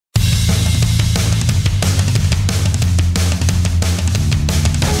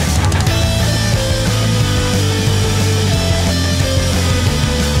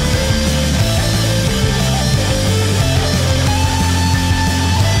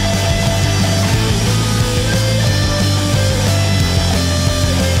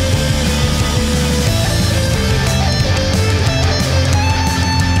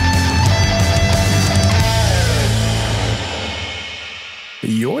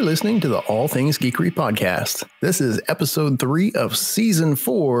You're listening to the All Things Geekery podcast. This is episode 3 of season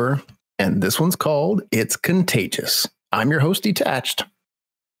 4, and this one's called It's Contagious. I'm your host, Detached.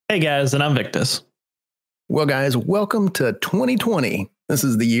 Hey guys, and I'm Victus. Well, guys, welcome to 2020. This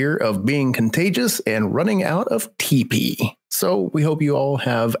is the year of being contagious and running out of TP. So we hope you all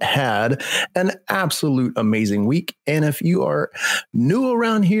have had an absolute amazing week. And if you are new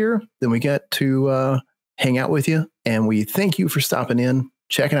around here, then we get to hang out with you. And we thank you for stopping in,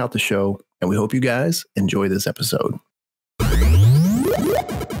 checking out the show. And we hope you guys enjoy this episode.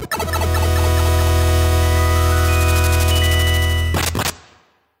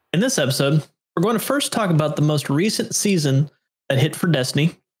 In this episode, we're going to first talk about the most recent season that hit for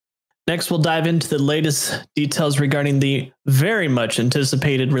Destiny. Next, we'll dive into the latest details regarding the very much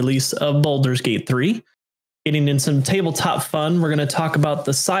anticipated release of Baldur's Gate 3. Getting in some tabletop fun, we're going to talk about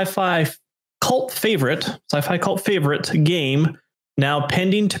the sci-fi cult favorite game, now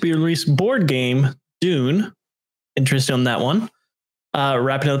pending to be released board game, Dune. Interested on that one.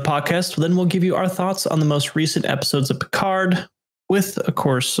 Wrapping up the podcast, then we'll give you our thoughts on the most recent episodes of Picard, with, of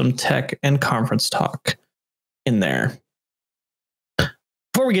course, some tech and conference talk in there.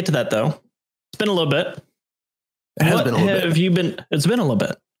 Before we get to that, though, it's been a little bit. It has been a little bit. It's been a little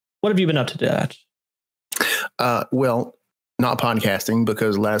bit. What have you been up to, Dad? Well, not podcasting,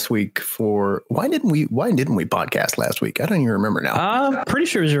 because last week why didn't we podcast last week? I don't even remember now. I'm pretty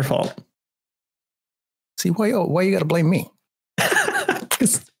sure it was your fault. See, why you got to blame me?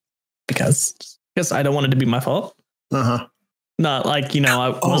 because I don't want it to be my fault. Uh-huh. Not like, I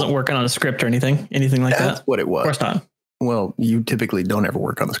wasn't working on a script or anything like that. That's what it was. Of course not. Well, you typically don't ever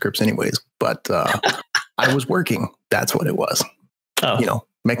work on the scripts anyways, but I was working. That's what it was. Oh,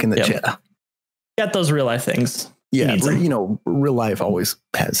 making the cheddar. Got those real life things. Yeah, real life always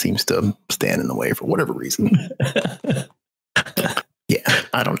seems to stand in the way for whatever reason. Yeah,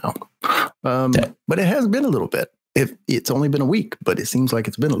 I don't know. But it has been a little bit. It's only been a week, but it seems like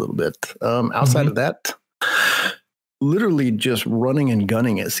it's been a little bit. Outside of that, literally just running and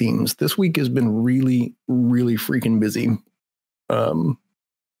gunning, it seems. This week has been really, really freaking busy.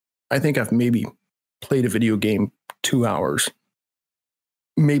 I think I've maybe played a video game 2 hours,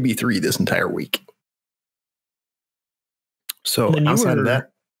 maybe 3 this entire week. So outside of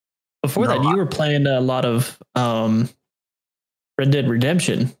that, before that, you were playing a lot of Red Dead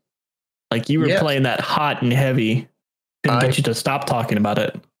Redemption. Like you were playing that hot and heavy. Couldn't get you to stop talking about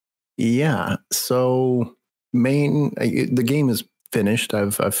it. Yeah. So the game is finished.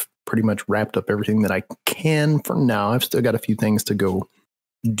 I've pretty much wrapped up everything that I can for now. I've still got a few things to go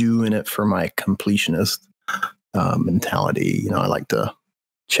do in it for my completionist mentality. I like to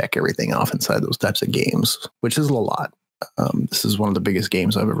check everything off inside those types of games, which is a lot. This is one of the biggest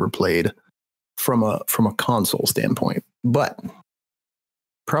games I've ever played from a console standpoint, but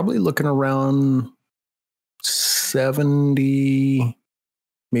probably looking around 70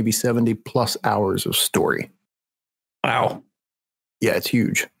 plus hours of story. Wow. Yeah, it's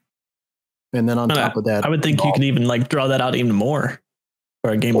huge. And then on top of that, I would think you could even draw that out even more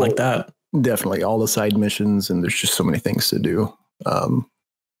for a game like that. Definitely all the side missions, and there's just so many things to do.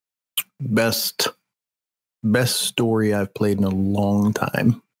 Best story I've played in a long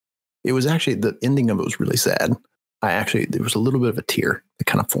time. It was actually, the ending of it was really sad. There was a little bit of a tear that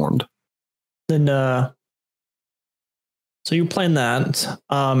kind of formed. Then, so you're playing that.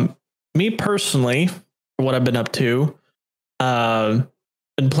 Me personally, what I've been up to,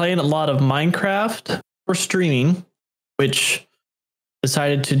 been playing a lot of Minecraft for streaming, which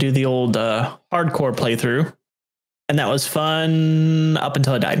decided to do the old hardcore playthrough, and that was fun up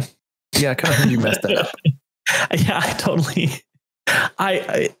until I died. Yeah, I kind of heard you messed that up. Yeah, I totally.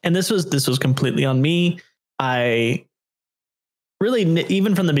 And this was completely on me. I really,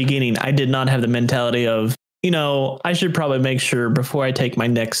 even from the beginning, I did not have the mentality of, I should probably make sure before I take my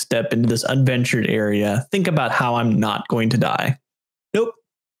next step into this unventured area, think about how I'm not going to die. Nope.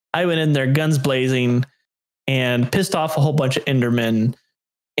 I went in there guns blazing and pissed off a whole bunch of Endermen.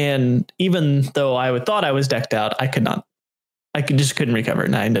 And even though I thought I was decked out, I could not. I just couldn't recover,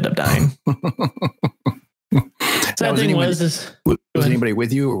 and I ended up dying. So was anybody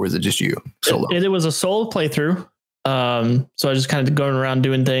with you, or was it just you solo? It was a solo playthrough. So I just kind of going around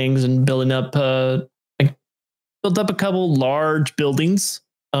doing things and building up. I built up a couple large buildings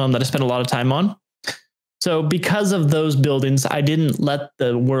that I spent a lot of time on. So because of those buildings, I didn't let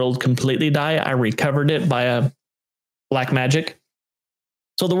the world completely die. I recovered it by a black magic.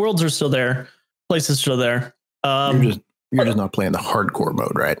 So the worlds are still there, places still there. You're just not playing the hardcore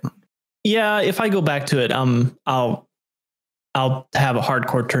mode, right? Yeah, if I go back to it, I'll have a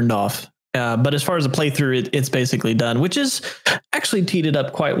hardcore turned off But as far as a playthrough, it's basically done, which is actually teed it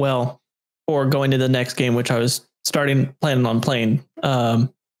up quite well for going to the next game, which I was planning on playing on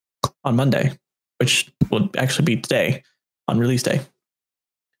Monday, which will actually be today on release day.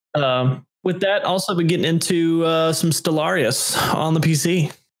 With that, also be getting into some Stellaris on the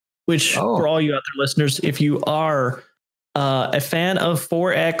PC, which for all you out there listeners, if you are a fan of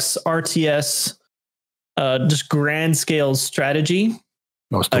 4X RTS, just grand scale strategy,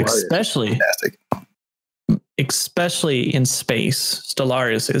 especially in space,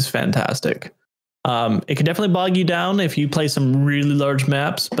 Stellaris is fantastic. It can definitely bog you down if you play some really large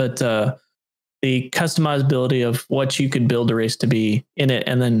maps, but the customizability of what you could build a race to be in it,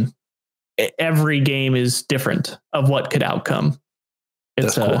 and then every game is different of what could outcome.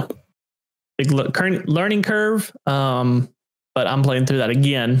 It's a big current learning curve, but I'm playing through that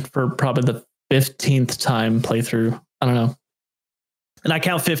again for probably the 15th time playthrough. I don't know. And I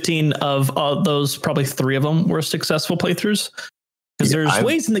count 15 of all those, probably 3 of them were successful playthroughs, because there's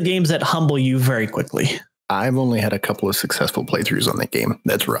ways in the games that humble you very quickly. I've only had a couple of successful playthroughs on that game.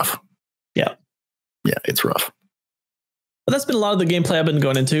 That's rough. Yeah. Yeah, it's rough. But that's been a lot of the gameplay I've been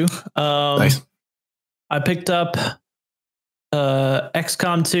going into. Nice. I picked up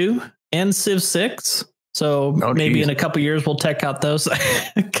XCOM 2 and Civ 6. So maybe in a couple of years we'll check out those,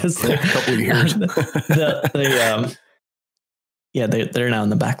 because a couple of years. They're now in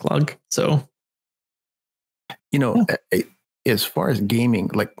the backlog. So, as far as gaming,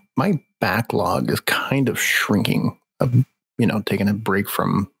 like my backlog is kind of shrinking. Taking a break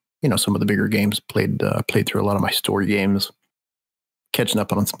from some of the bigger games. Played through a lot of my story games, catching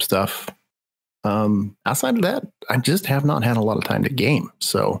up on some stuff. Outside of that, I just have not had a lot of time to game.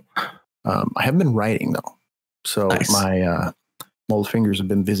 So I have been writing though. So nice. My old fingers have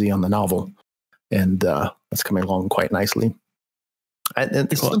been busy on the novel, and that's coming along quite nicely.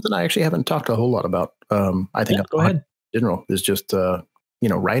 And it's something I actually haven't talked a whole lot about. I think go ahead. In general is just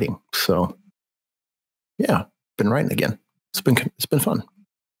writing. So yeah, been writing again. It's been fun.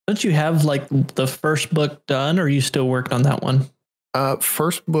 Don't you have like the first book done, or are you still working on that one?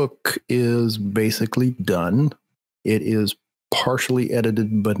 First book is basically done. It is partially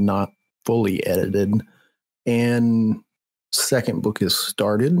edited, but not fully edited. And second book is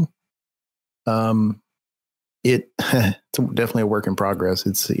started. It's definitely a work in progress.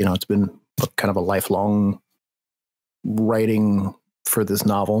 It's been kind of a lifelong writing for this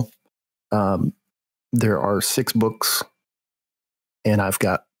novel. There are 6 books, and I've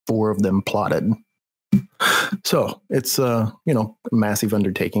got 4 of them plotted. So it's a massive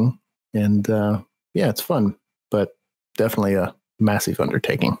undertaking, and it's fun, but definitely a massive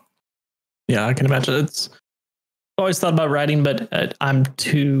undertaking. Yeah, I can imagine. It's always thought about writing, but I'm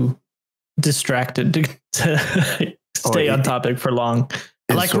too distracted to stay on topic for long.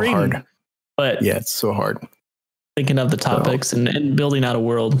 I like reading, hard. But yeah, it's so hard. Thinking of the topics and building out a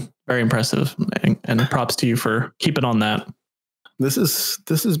world, very impressive, and props to you for keeping on that. This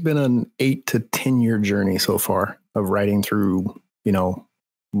has been an 8 to 10 year journey so far of writing through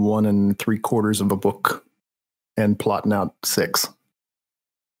 1 3/4 of a book and plotting out 6.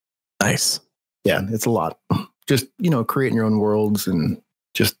 Nice. Yeah, it's a lot. Just creating your own worlds and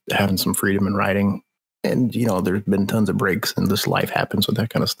just having some freedom in writing. And there's been tons of breaks, and this life happens with that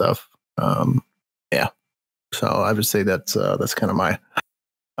kind of stuff. Yeah. So I would say that's kind of my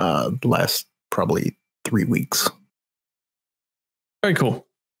last probably 3 weeks. Very cool.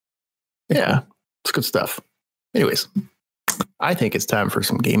 Yeah, it's good stuff. Anyways, I think it's time for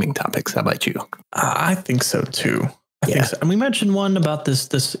some gaming topics. How about you? I think so too. I think so. And we mentioned one about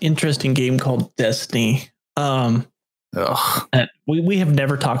this interesting game called Destiny. That we have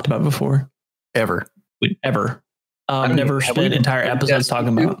never talked about before. Ever. Ever. Never spent entire episodes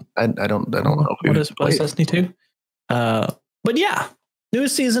talking about. I don't know. What is Destiny 2? But yeah,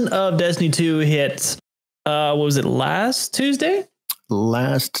 newest season of Destiny 2 hit. What was it, last Tuesday?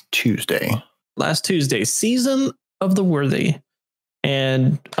 Last Tuesday, Season of the Worthy.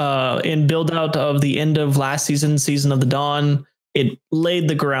 And in build out of the end of last season, Season of the Dawn, it laid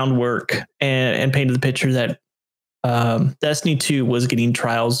the groundwork and painted the picture that Destiny 2 was getting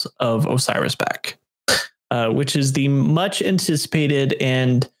Trials of Osiris back, which is the much anticipated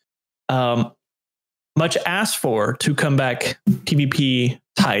and much asked for to come back PvP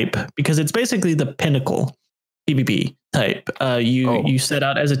type, because it's basically the pinnacle PvP type. You set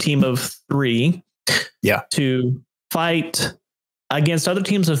out as a team of 3 to fight against other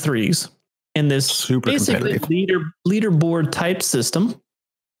teams of 3s in this super basically leaderboard type system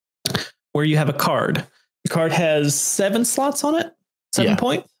where you have a card. The card has 7 slots on it, 7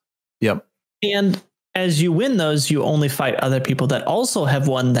 points. Yep. And as you win those, you only fight other people that also have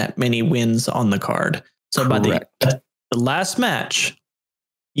won that many wins on the card. So Correct. by the last match,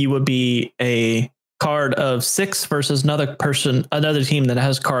 you would be a card of 6 versus another team that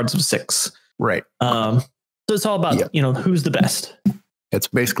has cards of 6. Right. So it's all about, who's the best. It's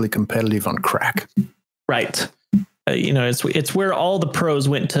basically competitive on crack. Right. It's where all the pros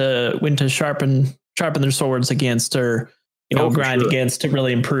went to sharpen their swords against, or grind against to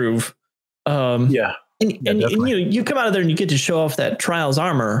really improve. And you come out of there and you get to show off that Trials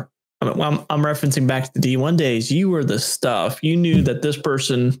armor. I'm referencing back to the D1 days. You were the stuff. You knew that this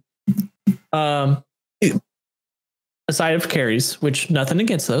person, aside of carries, which nothing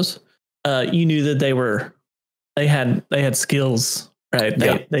against those, you knew that they had skills,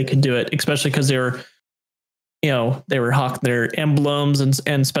 right? They could do it, especially because they were hawking their emblems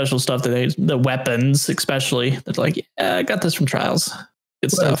and special stuff the weapons, especially. That's like, I got this from Trials.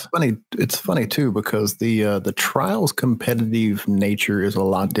 Good stuff. It's funny too, because the Trials competitive nature is a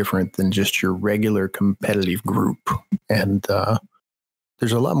lot different than just your regular competitive group, and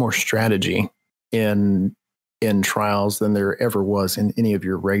there's a lot more strategy in Trials than there ever was in any of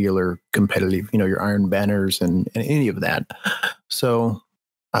your regular competitive, your Iron Banners and any of that. So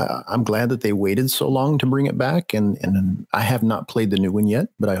I'm glad that they waited so long to bring it back, and I have not played the new one yet,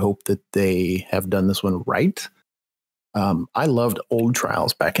 but I hope that they have done this one right. I loved old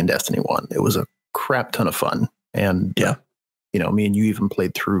Trials back in Destiny 1. It was a crap ton of fun. And, me and you even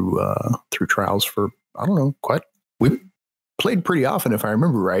played through Trials for, I don't know, we played pretty often, if I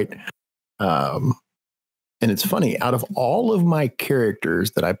remember right. And it's funny, out of all of my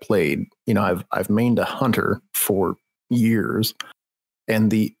characters that I played, I've mained a hunter for years.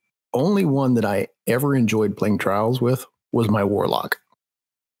 And the only one that I ever enjoyed playing Trials with was my Warlock.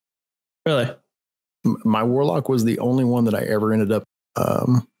 Really? My Warlock was the only one that I ever ended up.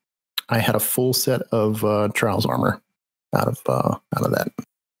 I had a full set of Trials armor out of that.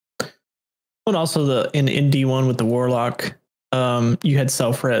 And also in D1 with the Warlock, you had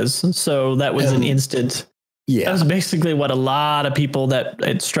self-res, so that was an instant. Yeah, that was basically what a lot of people that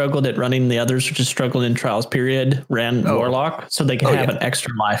had struggled at running the others, or just struggled in Trials period, ran Warlock, so they could have an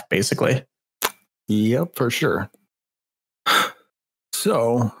extra life, basically. Yep, for sure.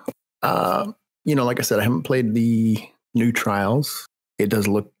 So, like I said, I haven't played the new Trials. It does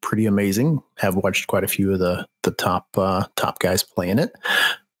look pretty amazing. Have watched quite a few of the top guys playing it.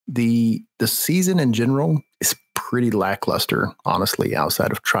 The season in general is pretty lackluster, honestly,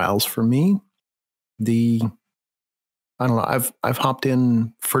 outside of Trials for me. I don't know. I've hopped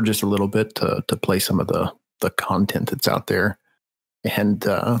in for just a little bit to play some of the content that's out there, and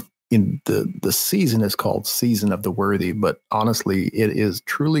in the season is called Season of the Worthy, but honestly, it is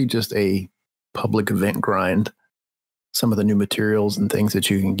truly just a public event grind. Some of the new materials and things that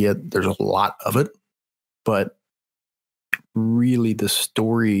you can get, there's a lot of it, but really the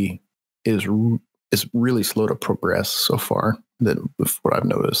story is really slow to progress so far, with what I've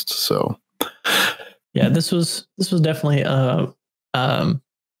noticed. So yeah, this was definitely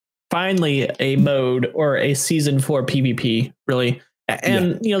finally a mode or a season for PvP, really.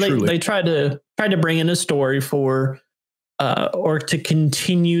 And they tried to bring in a story for or to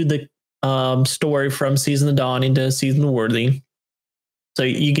continue the story from Season of Dawn into Season of Worthy. So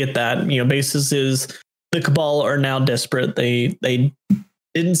you get that. Basis is the Cabal are now desperate. They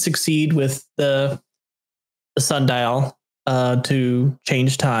didn't succeed with the sundial to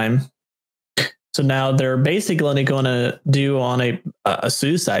change time. So now they're basically going to do on a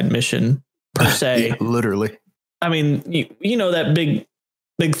suicide mission per se. Yeah, literally. I mean, that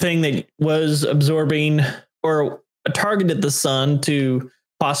big thing that was absorbing or targeted the sun to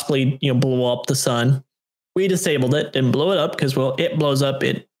possibly blow up the sun. We disabled it, didn't blow it up because it blows up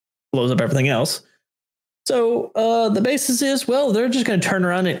everything else. So the basis is they're just going to turn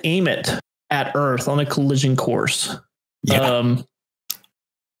around and aim it at Earth on a collision course. Yeah.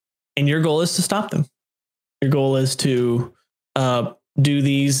 And your goal is to stop them. Your goal is to do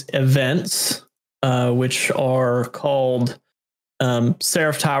these events, which are called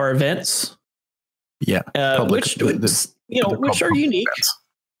Seraph Tower events. Yeah, which are unique.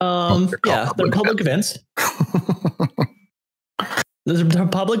 They're public events. They're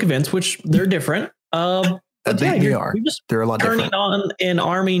public events, which they're different. They are. They're a lot turning different. On and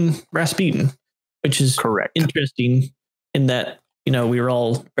arming Rasputin, which is correct. Interesting in that we were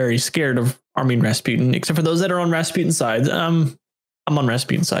all very scared of arming Rasputin, except for those that are on Rasputin's side. I'm on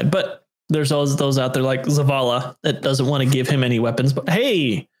Rasputin's side, but there's always those out there like Zavala that doesn't want to give him any weapons. But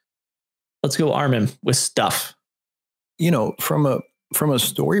hey, let's go arm him with stuff. From a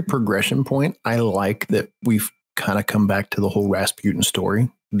story progression point, I like that we've kind of come back to the whole Rasputin story.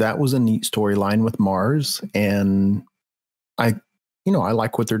 that was a neat storyline with Mars, and I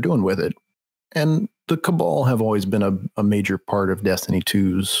like what they're doing with it. And the Cabal have always been a major part of Destiny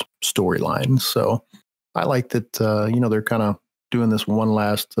 2's storyline. So I like that, they're kind of doing this one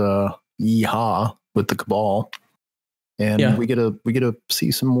last yeehaw with the Cabal. And we get to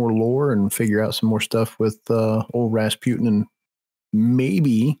see some more lore and figure out some more stuff with old Rasputin, and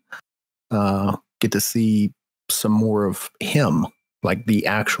maybe get to see some more of him, like the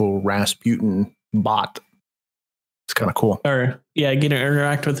actual Rasputin bot. It's kind of cool. Or get to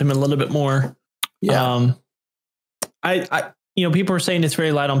interact with him a little bit more. Yeah. I people are saying it's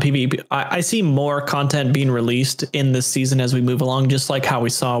very light on PvP. I see more content being released in this season as we move along, just like how we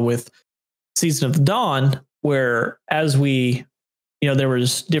saw with Season of the Dawn, where as we, there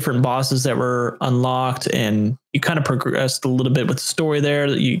was different bosses that were unlocked, and you kind of progressed a little bit with the story there.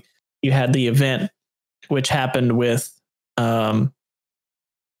 That you had the event, which happened with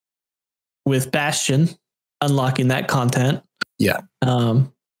Bastion, unlocking that content. Yeah.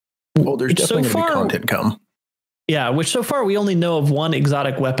 Well, there's definitely going to be content come. Yeah, which so far we only know of one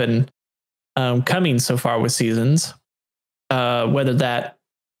exotic weapon coming so far with Seasons. Whether that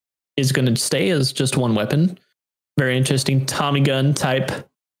is going to stay as just one weapon. Very interesting Tommy gun type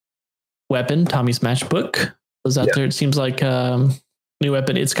weapon, Tommy's matchbook was out there. It seems like new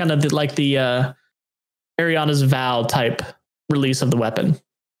weapon. It's kind of like the Ariana's Vow type release of the weapon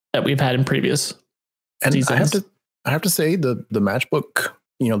that we've had in previous seasons. I have to say the matchbook,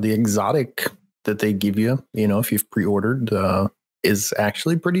 the exotic that they give you, if you've pre-ordered, is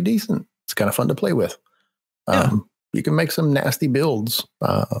actually pretty decent. It's kind of fun to play with. You can make some nasty builds,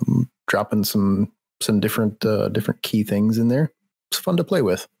 dropping some different key things in there. It's fun to play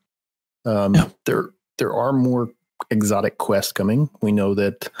with. There are more exotic quests coming. We know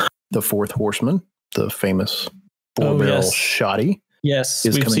that the Fourth Horseman, the famous four-barrel shoddy, we've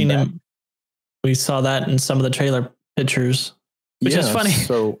seen back. Him. We saw that in some of the trailer pictures, which is funny.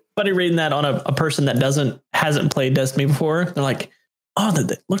 So funny reading that on a person that hasn't played Destiny before. They're like, oh,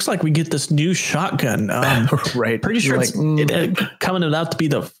 that looks like we get this new shotgun. Right. Pretty sure like, it's coming out to be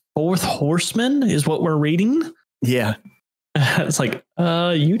the Fourth Horseman is what we're reading. Yeah. It's like,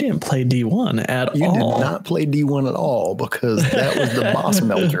 you didn't play D1 at all. You did not play D1 at all, because that was the boss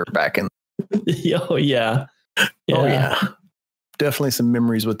melter back in. Oh, yeah. Oh, yeah. Definitely some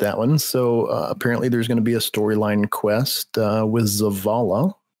memories with that one. So apparently there's going to be a storyline quest with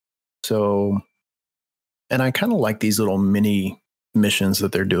Zavala. So, and I kind of like these little mini missions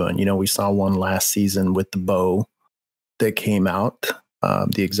that they're doing. We saw one last season with the bow that came out,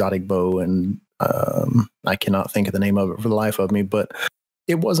 the exotic bow, and I cannot think of the name of it for the life of me, but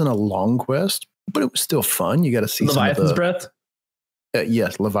it wasn't a long quest, but it was still fun. You got to see Leviathan's Breath.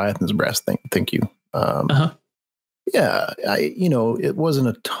 Yes, Leviathan's Breath. Thank you. Yeah, it wasn't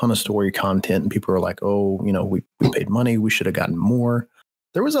a ton of story content, and people are like, oh, we paid money, we should have gotten more.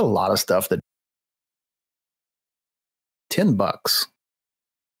 There was a lot of stuff that $10.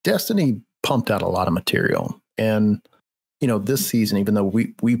 Destiny pumped out a lot of material, and this season, even though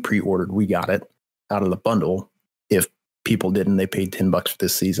we pre-ordered, we got it out of the bundle. If people didn't, they paid $10 for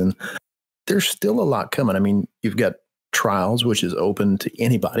this season. There's still a lot coming. I mean, you've got Trials, which is open to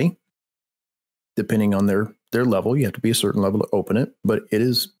anybody, depending on their level. You have to be a certain level to open it, but it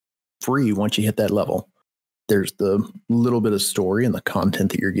is free once you hit that level. There's the little bit of story and the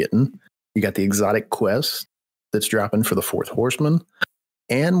content that you're getting. You got the exotic quest that's dropping for the Fourth Horseman,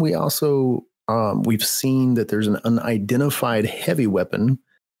 and we also we've seen that there's an unidentified heavy weapon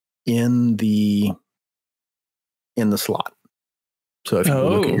in the slot. So if you go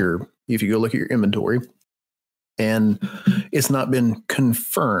look at your inventory, and it's not been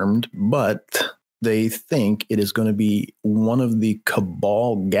confirmed, but they think it is going to be one of the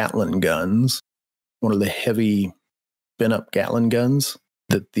Cabal Gatling guns, one of the heavy spin-up Gatling guns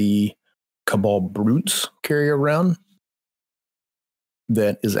that the Cabal brutes carry around.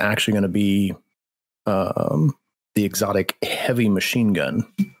 That is actually going to be the exotic heavy machine gun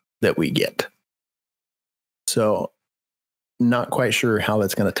that we get. So not quite sure how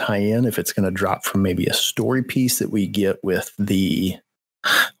that's going to tie in, if it's going to drop from maybe a story piece that we get with the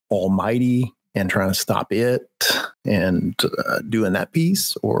Almighty and trying to stop it and doing that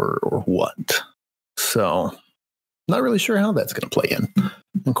piece, or what. So not really sure how that's going to play in.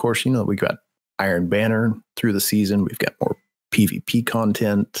 And of course, we got Iron Banner through the season. We've got more PvP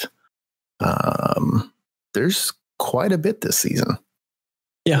content. There's quite a bit this season.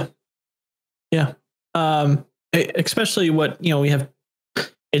 Yeah. Especially what, we have,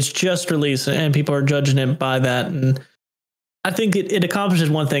 it's just released and people are judging it by that. And I think it accomplishes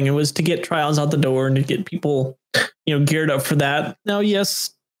one thing. It was to get Trials out the door and to get people, geared up for that. Now,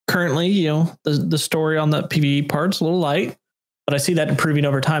 yes, currently, the story on the PvE part's a little light, but I see that improving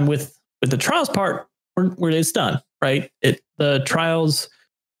over time with the trials part where it's done, right? The trials,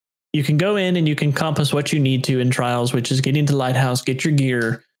 you can go in and you can compass what you need to in trials, which is get into lighthouse, get your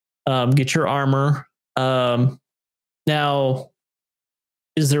gear, get your armor. Now,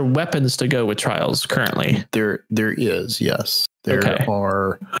 is there weapons to go with trials currently? There is, yes. There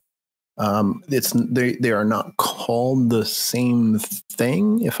are. They are not called the same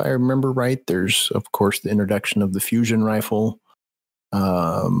thing, if I remember right. There's, of course, the introduction of the fusion rifle.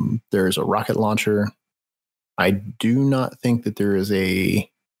 There's a rocket launcher. I do not think that there is a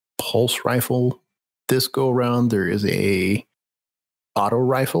pulse rifle this go around. There is a auto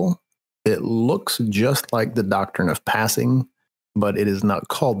rifle. It looks just like the Doctrine of Passing, but it is not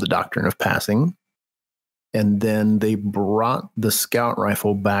called the Doctrine of Passing. And then they brought the scout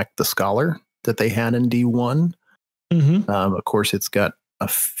rifle back, the Scholar, that they had in D1. Mm-hmm. Of course, it's got a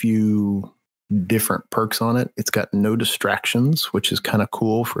few different perks on it. It's got no distractions, which is kind of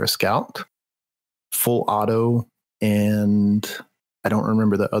cool for a scout. Full auto, and I don't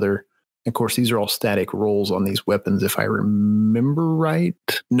remember the other. Of course, these are all static rolls on these weapons, if I remember right.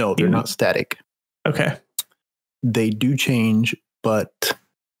 No, they're not static. Okay. They do change, but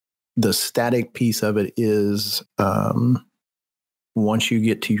the static piece of it is once you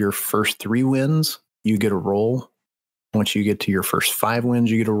get to your first 3 wins, you get a roll. Once you get to your first 5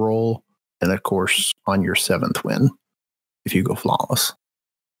 wins, you get a roll. And of course, on your 7th win, if you go flawless.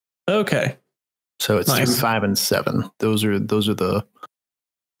 Okay. So it's nice. 3, 5, and 7. Those are the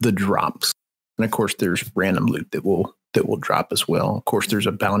drops. And of course, there's random loot that will drop as well. Of course, there's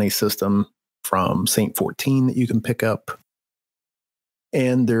a bounty system from Saint 14 that you can pick up.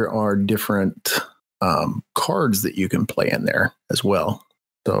 And there are different cards that you can play in there as well.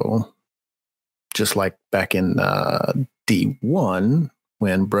 So just like back in D1,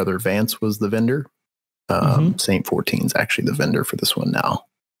 when Brother Vance was the vendor, Saint 14 is actually the vendor for this one now.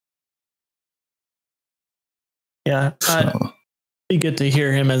 Yeah, So, be good to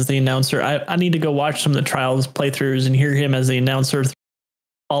hear him as the announcer. I need to go watch some of the trials playthroughs and hear him as the announcer.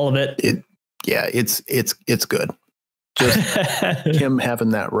 All of it. It's good. Just him having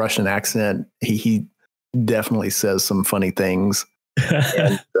that Russian accent, he definitely says some funny things.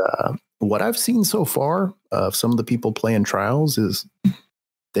 And what I've seen so far of some of the people playing trials is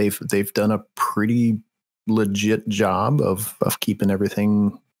they've done a pretty legit job of keeping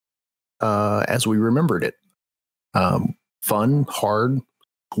everything as we remembered it. Fun, hard,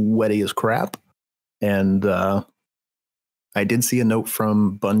 wetty as crap. And I did see a note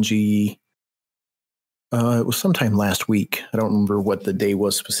from Bungie. It was sometime last week. I don't remember what the day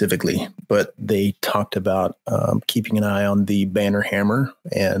was specifically, but they talked about keeping an eye on the Banner Hammer,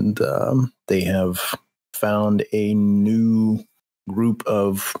 and they have found a new group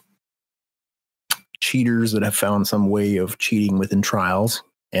of cheaters that have found some way of cheating within trials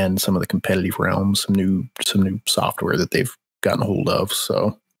and some of the competitive realms, some new software that they've gotten a hold of.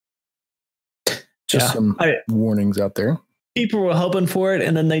 So just some warnings out there. People were hoping for it,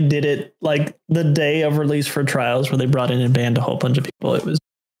 and then they did it like the day of release for trials, where they brought in and banned a whole bunch of people. It was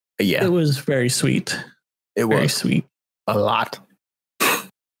very sweet. It was very sweet. A lot.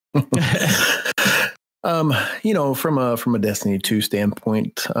 From a Destiny 2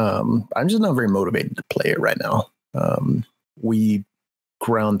 standpoint, I'm just not very motivated to play it right now. We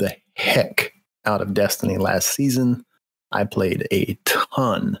ground the heck out of Destiny last season. I played a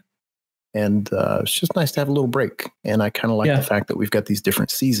ton. And it's just nice to have a little break. And I kind of like the fact that we've got these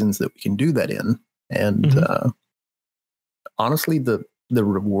different seasons that we can do that in. And honestly, the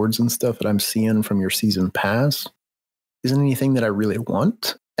rewards and stuff that I'm seeing from your season pass isn't anything that I really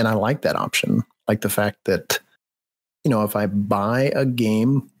want. And I like that option. Like the fact that, if I buy a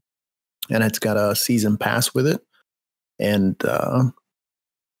game and it's got a season pass with it, and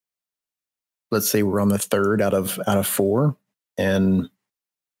let's say we're on the 3rd out of 4, and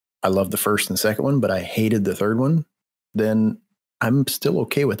I love the first and second one, but I hated the 3rd one, then I'm still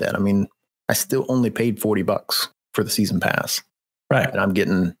okay with that. I mean, I still only paid $40 for the season pass. Right. And I'm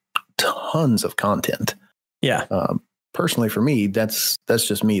getting tons of content. Yeah. Personally, for me, that's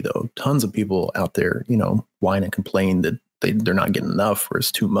just me, though. Tons of people out there, whine and complain that they're not getting enough, or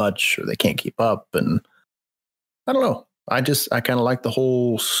it's too much, or they can't keep up. And I don't know. I kind of like the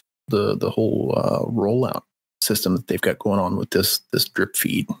whole rollout system that they've got going on with this drip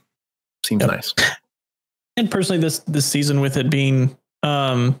feed. Seems nice. And personally, this season, with it being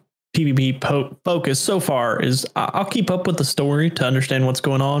PvP focused so far, is I'll keep up with the story to understand what's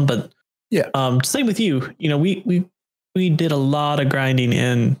going on. But same with you. We did a lot of grinding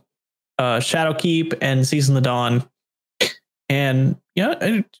in Shadowkeep and Season of the Dawn, And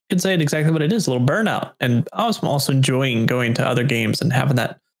I could say it exactly what it is, a little burnout. And I was also enjoying going to other games and having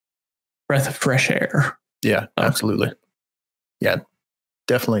that breath of fresh air. Yeah, absolutely. Yeah,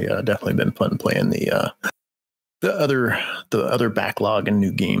 definitely been fun playing the other backlog and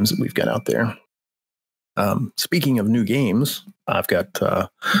new games that we've got out there. Speaking of new games, we've got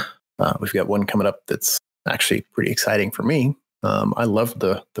one coming up that's actually pretty exciting for me. I loved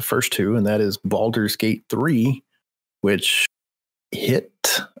the first two, and that is Baldur's Gate 3, which hit.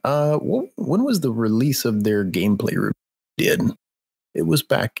 When was the release of their gameplay review? It was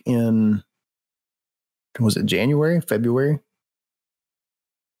back in. Was it January, February?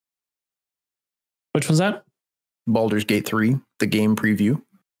 Which was that? Baldur's Gate 3, the game preview.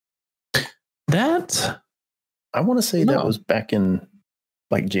 That I want to say that was back in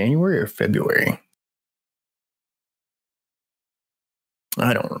like January or February.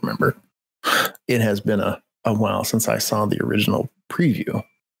 I don't remember. It has been a while since I saw the original preview.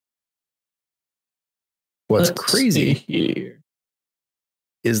 What's crazy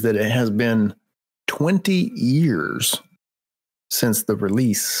is that it has been 20 years since the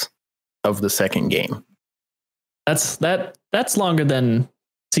release of the second game. That's longer than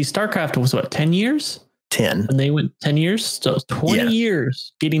StarCraft was what, 10 years? 10. And they went 10 years, so 20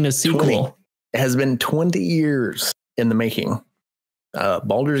 years getting a sequel. 20. It has been 20 years in the making.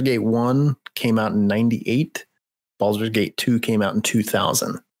 Baldur's Gate 1 came out in 98. Baldur's Gate 2 came out in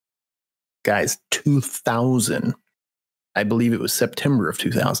 2000. Guys, 2000. I believe it was September of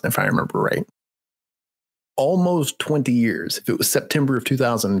 2000, if I remember right. Almost 20 years. If it was September of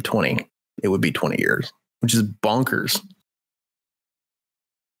 2020, it would be 20 years, which is bonkers.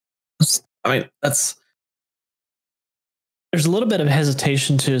 I mean, there's a little bit of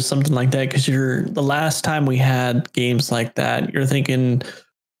hesitation to something like that because the last time we had games like that, you're thinking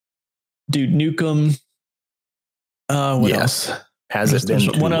Duke Nukem. What else? Has it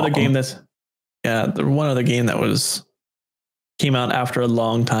been one other game the one other game that came out after a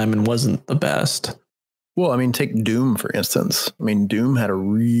long time and wasn't the best. Well, I mean, take Doom, for instance. I mean, Doom had a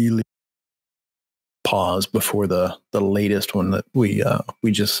really pause before the latest one that we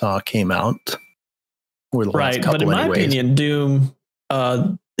just saw came out. Right, but in my opinion, Doom,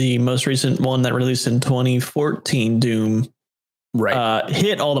 the most recent one that released in 2014, Doom,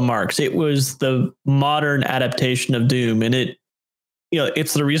 hit all the marks. It was the modern adaptation of Doom, and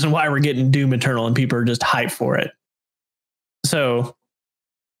it's the reason why we're getting Doom Eternal, and people are just hyped for it. So,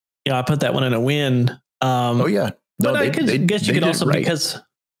 I put that one in a win. No, but I guess you could also right. Because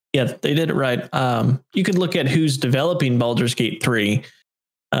they did it right. You could look at who's developing Baldur's Gate 3.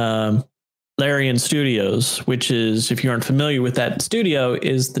 Larian Studios, which is, if you aren't familiar with that studio,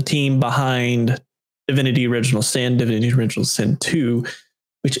 is the team behind Divinity Original Sin, Divinity Original Sin 2,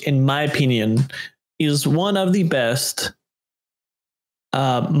 which in my opinion is one of the best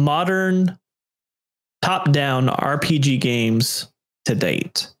modern top-down RPG games to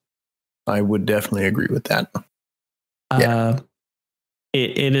date. I would definitely agree with that.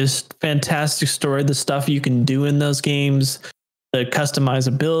 It is fantastic story. The stuff you can do in those games, the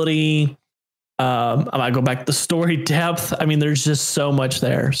customizability. I go back to the story depth. I mean, there's just so much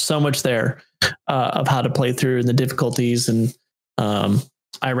there of how to play through and the difficulties. And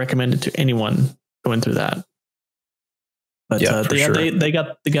I recommend it to anyone going through that. But they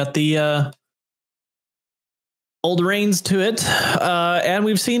got the old reins to it, and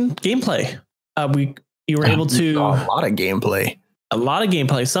we've seen gameplay. You were able to a lot of gameplay.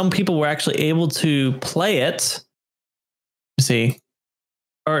 Some people were actually able to play it. See,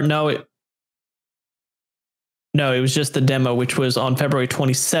 or no, it was just the demo, which was on February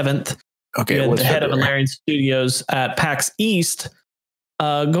 27th. Okay, the head of Larian Studios at PAX East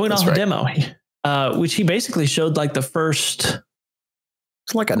going off a demo, which he basically showed like the first.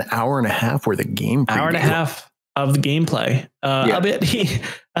 It's like an hour and a half worth of game. Hour and a half of the gameplay. A bit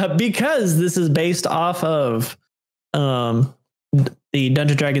because this is based off of the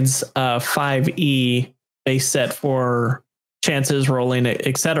Dungeons & Dragons 5e base set for chances, rolling,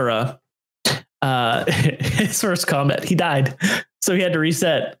 etc. His first combat, he died, so he had to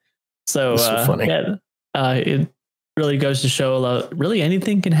reset. So, funny. It really goes to show really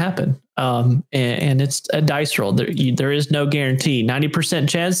anything can happen. And it's a dice roll. There is no guarantee. 90%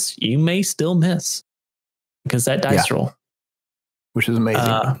 chance you may still miss because that dice roll, which is amazing.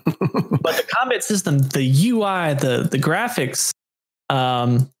 But the combat system, the UI, the graphics.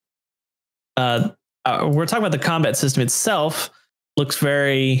 We're talking about the combat system itself. Looks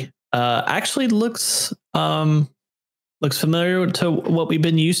very. Actually looks familiar to what we've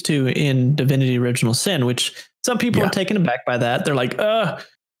been used to in Divinity Original Sin, which some people are taken aback by that. They're like,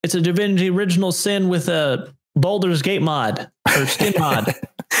 it's a Divinity Original Sin with a Baldur's Gate mod or skin mod.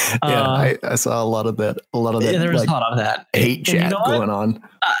 Yeah, I saw a lot of that. There was a lot of that hate chat going on.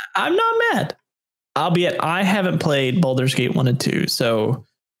 I'm not mad. Albeit I haven't played Baldur's Gate 1 and 2, so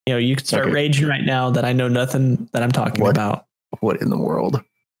you can start raging right now that I know nothing that I'm talking about. What in the world?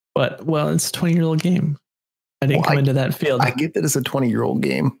 But it's a 20-year-old game. I didn't come into that field. I get that it's a 20-year-old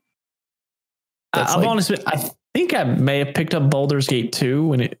game. I've honestly, I think I may have picked up Baldur's Gate 2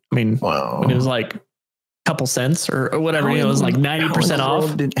 when it was like a couple cents or whatever. It was like 90%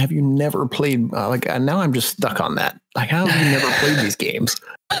 off. Have you never played? Now I'm just stuck on that. Like, how have you never played these games?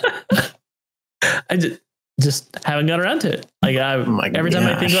 I just haven't got around to it. Like every time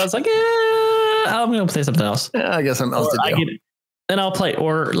I think about it, it's like, I'm going to play something else. Yeah, I guess something else to do. Then I'll play,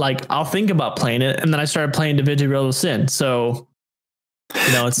 or like I'll think about playing it, and then I started playing Divinity Original Sin. So,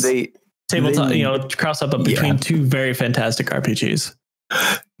 it's tabletop, cross up between two very fantastic RPGs.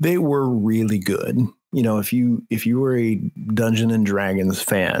 They were really good. If you were a Dungeons and Dragons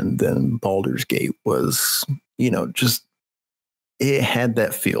fan, then Baldur's Gate was, just it had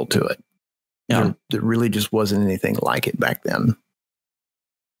that feel to it. Yeah. There really just wasn't anything like it back then.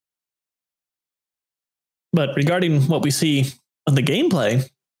 But regarding what we see on the gameplay,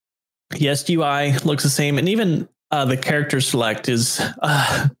 yes, UI looks the same, and even the character select is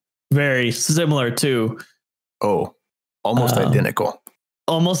very similar to almost identical.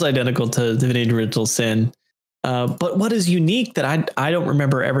 Almost identical to Divinity Original Sin. But what is unique that I don't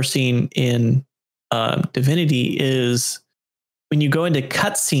remember ever seeing in Divinity is when you go into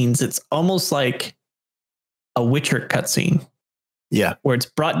cutscenes, it's almost like a Witcher cutscene. Yeah. Where it's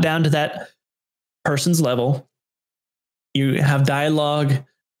brought down to that person's level. You have dialogue.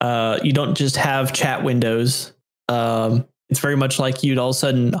 You don't just have chat windows. It's very much like you'd all of a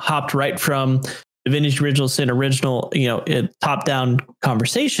sudden hopped right from Divinity Original Sin top-down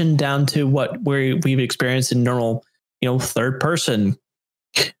conversation down to where we've experienced in normal, third-person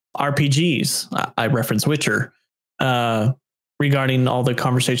RPGs. I reference Witcher regarding all the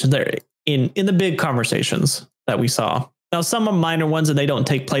conversations there in the big conversations that we saw. Now, some are minor ones and they don't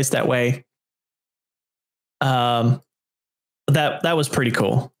take place that way. That was pretty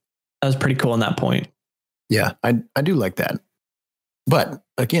cool. That was pretty cool on that point. Yeah, I do like that. But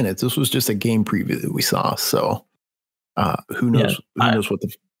again, this was just a game preview that we saw. So who knows? Who knows what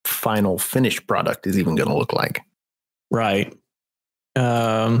the final finished product is even going to look like? Right.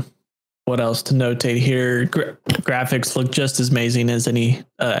 What else to notate here? Graphics look just as amazing as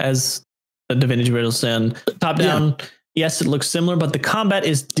as the Divinity Original Sin. Top down, yes, it looks similar, but the combat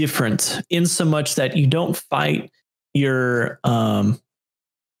is different in so much that you don't fight your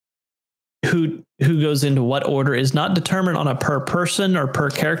who goes into what order is not determined on a per person or per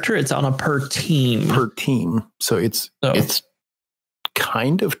character. It's on a per team. So it's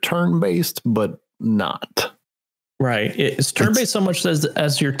kind of turn-based, but not. Right. It's turn-based so much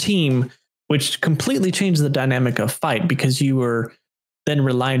as your team, which completely changes the dynamic of fight because you were then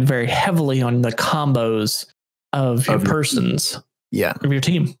relying very heavily on the combos of your persons. Of your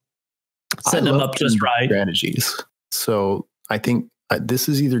team. Setting them up just right. Strategies. So I think this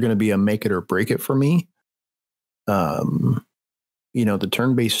is either going to be a make it or break it for me. The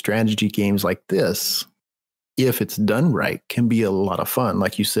turn-based strategy games like this, if it's done right, can be a lot of fun.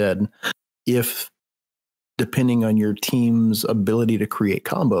 Like you said, depending on your team's ability to create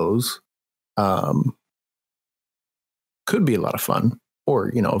combos, could be a lot of fun.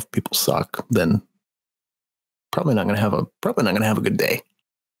 Or, if people suck, then probably not going to have a good day.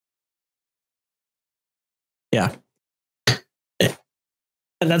 Yeah.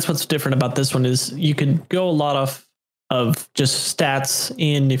 And that's what's different about this one is you can go a lot of just stats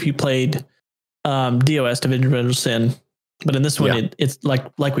in if you played DOS, Divinity Original Sin. But in this one, it's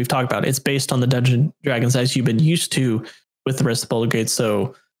like we've talked about, it's based on the Dungeons & Dragons as you've been used to with the rest of Baldur Gate.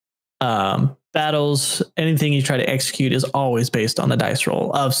 So battles, anything you try to execute is always based on the dice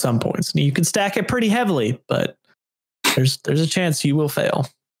roll of some points. And you can stack it pretty heavily, but there's a chance you will fail.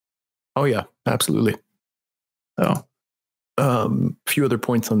 Oh, yeah, absolutely. So. A few other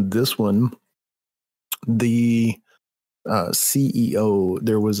points on this one. The CEO,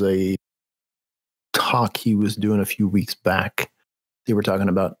 there was a talk he was doing a few weeks back. They were talking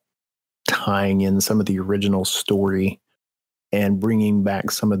about tying in some of the original story and bringing back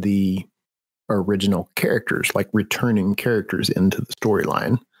some of the original characters, like returning characters into the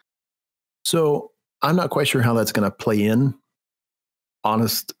storyline. So I'm not quite sure how that's going to play in.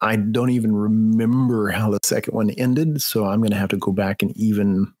 Honest, I don't even remember how the second one ended, so I'm going to have to go back and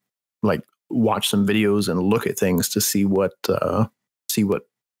even watch some videos and look at things to see what the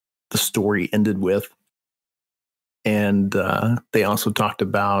story ended with. And they also talked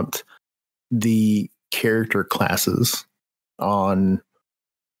about the character classes on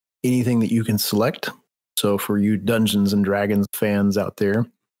anything that you can select. So for you Dungeons and Dragons fans out there,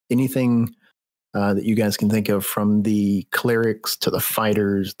 anything that you guys can think of, from the clerics to the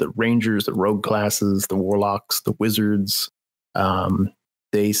fighters, the rangers, the rogue classes, the warlocks, the wizards.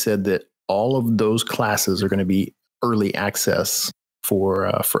 They said that all of those classes are going to be early access for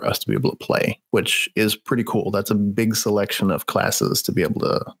us to be able to play, which is pretty cool. That's a big selection of classes to be able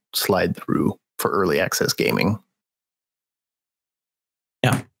to slide through for early access gaming.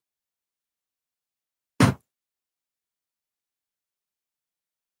 Yeah.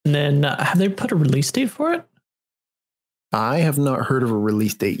 And then have they put a release date for it? I have not heard of a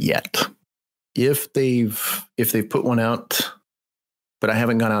release date yet. If they've put one out, but I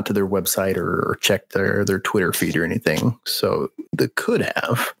haven't gone out to their website or checked their Twitter feed or anything. So they could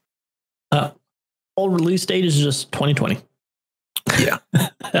have. Old release date is just 2020. Yeah.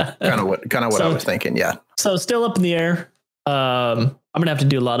 kind of what I was thinking. Yeah. So still up in the air. I'm going to have to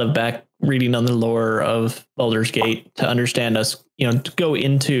do a lot of back reading on the lore of Baldur's Gate to understand us, to go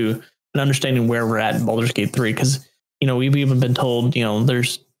into an understanding where we're at in Baldur's Gate 3. Cause we've even been told,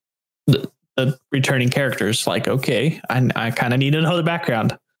 there's the returning characters. Like, okay, I kind of need to know the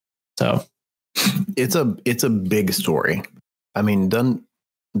background. So it's a big story. I mean,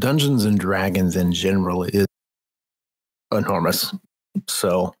 Dungeons and Dragons in general is enormous.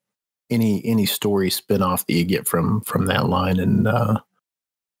 So any story spinoff that you get from that line, and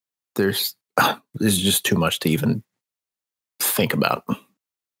there's just too much to even think about.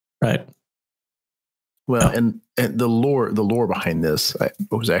 Right. Well, and the lore behind this, it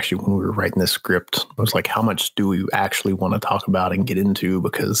was actually when we were writing this script, I was like, how much do we actually want to talk about and get into?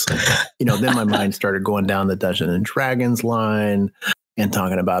 Because, then my mind started going down the Dungeons and Dragons line and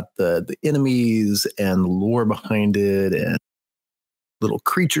talking about the enemies and the lore behind it and little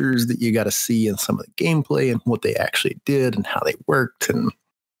creatures that you got to see in some of the gameplay and what they actually did and how they worked. And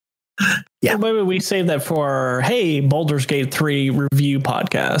yeah, well, maybe we save that for our, hey, Baldur's Gate 3 review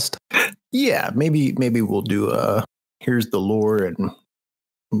podcast. Yeah, maybe we'll do here's the lore and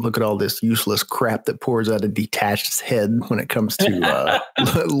look at all this useless crap that pours out of Detached's head when it comes to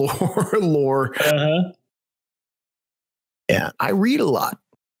lore. Uh-huh. Yeah, I read a lot.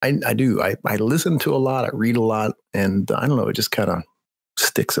 I do. I listen to a lot. I read a lot, and I don't know. It just kind of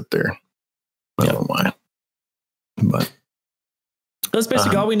sticks up there. I don't know why, but that's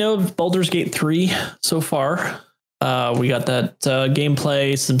basically all we know of Baldur's Gate 3 so far. We got that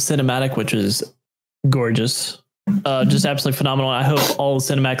gameplay, some cinematic, which is gorgeous. Just absolutely phenomenal. I hope all the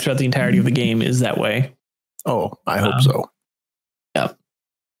cinematic throughout the entirety of the game is that way. Oh, I hope so. Yeah.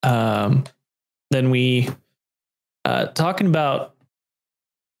 Then we talking about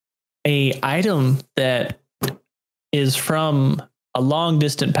a item that is from a long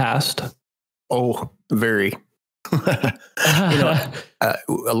distant past. Oh, very. A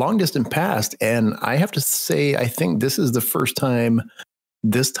long distant past, and I have to say, I think this is the first time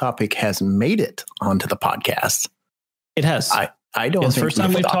this topic has made it onto the podcast. It has. I don't. It's the first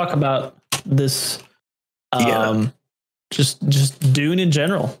time we talk about this. Just Dune in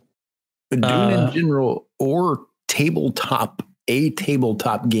general. Dune in general, or a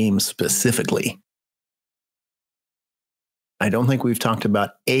tabletop game specifically. I don't think we've talked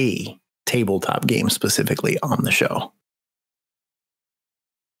about a tabletop game specifically on the show.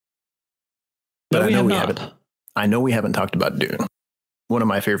 But I know we haven't. I know we haven't talked about Dune, one of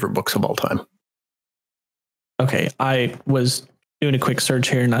my favorite books of all time. Okay, I was doing a quick search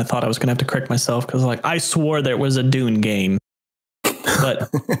here, and I thought I was going to have to correct myself because, I swore there was a Dune game, but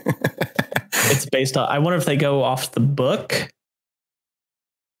it's based on. I wonder if they go off the book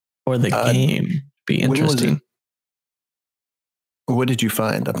or the game. Be interesting. What did you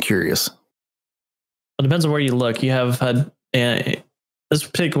find? I'm curious. It depends on where you look. You have this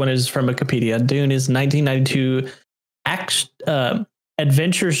particular one is from Wikipedia. Dune is 1992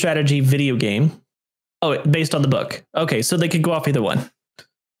 adventure strategy video game. Oh, based on the book. Okay, so they could go off either one.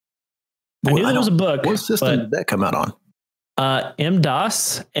 I knew there was a book. What system did that come out on?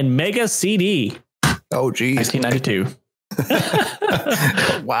 MS-DOS and Mega CD. Oh, geez.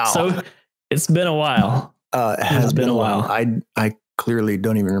 1992. Wow. So it's been a while. It has been a while. I clearly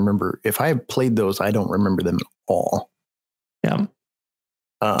don't even remember. If I have played those, I don't remember them at all. Yeah.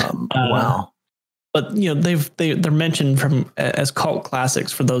 Wow. But they're mentioned as cult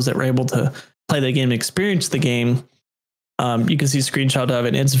classics for those that were able to play the game, experience the game. You can see a screenshot of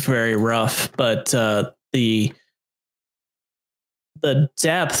it. It's very rough, but the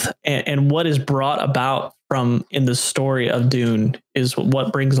depth and what is brought about in the story of Dune is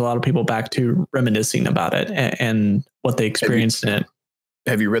what brings a lot of people back to reminiscing about it and what they experienced in it.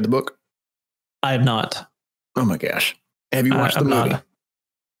 Have you read the book? I have not. Oh my gosh. Have you watched the movie?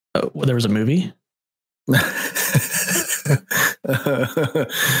 Well, there was a movie?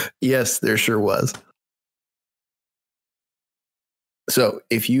 Yes, there sure was. So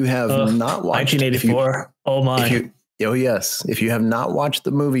if you have not watched 1984. Oh my. Yes. If you have not watched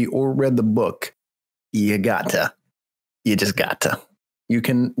the movie or read the book, you just got to.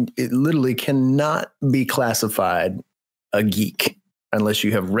 It literally cannot be classified a geek unless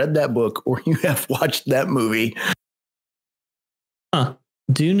you have read that book or you have watched that movie. Huh.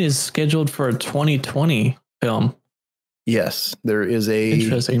 Dune is scheduled for a 2020 film. Yes, there is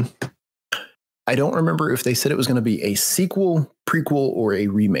Interesting. I don't remember if they said it was going to be a sequel, prequel, or a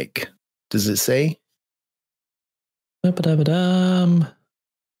remake. Does it say? Does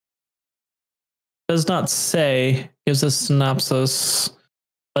not say. Gives a synopsis,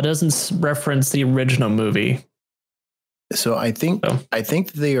 but doesn't reference the original movie. So I think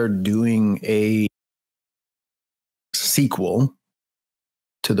they are doing a sequel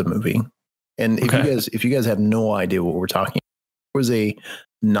to the movie. And if you guys have no idea what we're talking about, there was a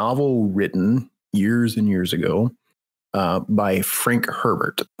novel written years and years ago by Frank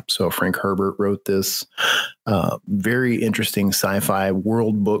Herbert. So Frank Herbert wrote this very interesting sci-fi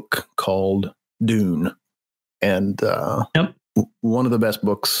world book called Dune. And one of the best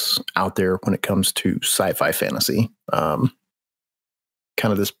books out there when it comes to sci-fi fantasy. Kind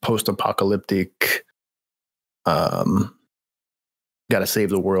of this post-apocalyptic, got to save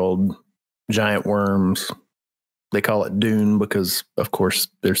the world, giant worms. They call it Dune because, of course,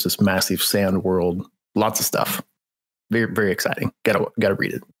 there's this massive sand world. Lots of stuff. Very, very exciting. Gotta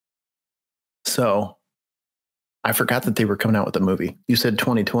read it. So I forgot that they were coming out with the movie. You said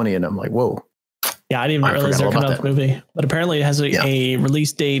 2020, and I'm like, whoa. Yeah, I didn't even realize they were coming out with the movie. But apparently it has a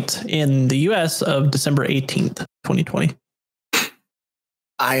release date in the US of December 18th, 2020.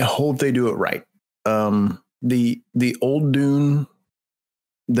 I hope they do it right. The old Dune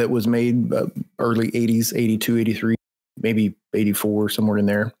that was made early 80s, 82, 83, maybe 84, somewhere in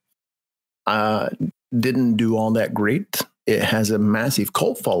there, didn't do all that great. It has a massive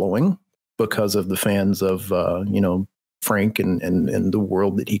cult following because of the fans of, Frank and the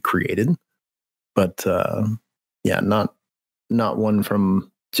world that he created. But not one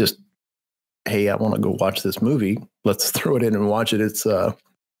from just, hey, I want to go watch this movie. Let's throw it in and watch it. It's a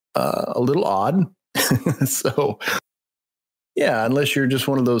little odd. So, yeah, unless you're just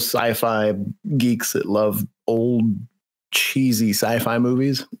one of those sci-fi geeks that love old, cheesy sci-fi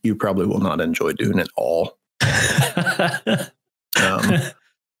movies, you probably will not enjoy Dune at all.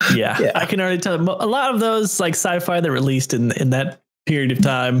 Yeah, I can already tell. A lot of those like sci-fi that released in that period of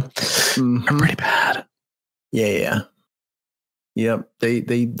time are pretty bad. Yeah. Yep.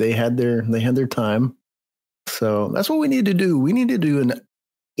 They had their time. So that's what we need to do. We need to do an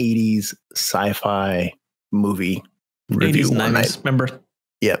 80s sci-fi movie review 80s, one 90s, night. remember?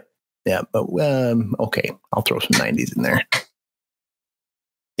 Yep. Yeah. But okay, I'll throw some 90s in there.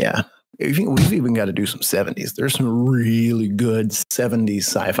 Yeah. We've even got to do some 70s. There's some really good 70s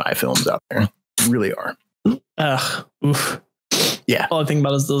sci-fi films out there. Really are. Oof. Yeah. All I think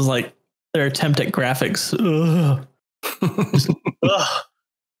about is those like their attempt at graphics. Ugh. Ugh.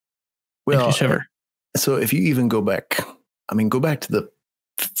 Well, shiver. So if you even go back to the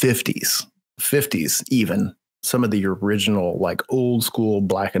 50s even, some of the original like old school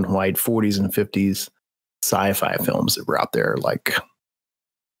black and white 40s and 50s sci-fi films that were out there, like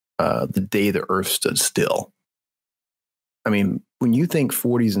The Day the Earth Stood Still. I mean, when you think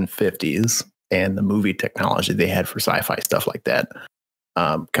 40s and 50s and the movie technology they had for sci-fi stuff like that,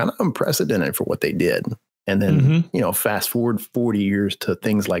 kind of unprecedented for what they did. And then, fast forward 40 years to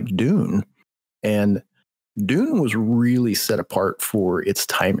things like Dune. And Dune was really set apart for its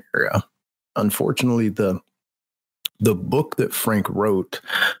time era. Unfortunately, the book that Frank wrote,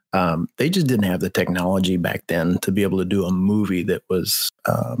 they just didn't have the technology back then to be able to do a movie that was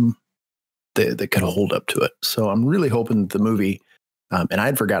that could hold up to it. So I'm really hoping that the movie, and I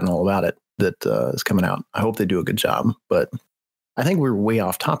had forgotten all about it, that is coming out. I hope they do a good job. But I think we're way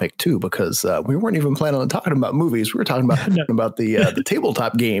off topic too, because we weren't even planning on talking about movies. We were talking about the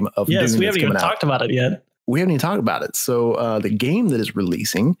tabletop game of Dune. Yes, we haven't even talked about it yet. We haven't even talked about it. So the game that is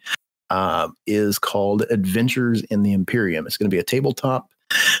releasing is called Adventures in the Imperium. It's going to be a tabletop.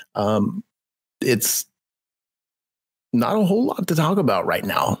 It's not a whole lot to talk about right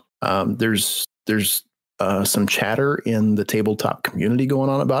now. There's some chatter in the tabletop community going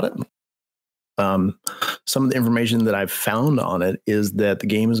on about it. Some of the information that I've found on it is that the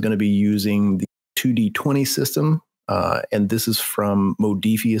game is going to be using the 2D20 system, and this is from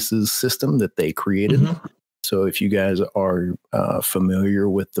Modiphius's system that they created. So if you guys are familiar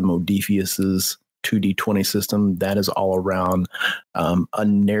with the Modiphius's 2d20 system, that is all around a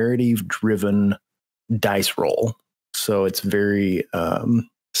narrative-driven dice roll. So it's very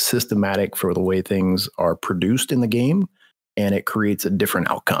systematic for the way things are produced in the game, and it creates a different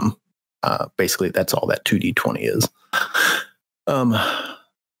outcome. Basically, that's all that 2d20 is.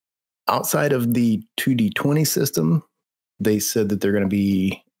 Outside of the 2d20 system, they said that they're going to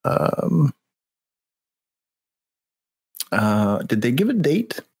be... did they give a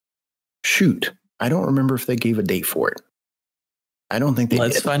date? Shoot. I don't remember if they gave a date for it. I don't think they did.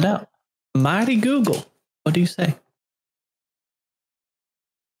 Let's find out. Mighty Google. What do you say?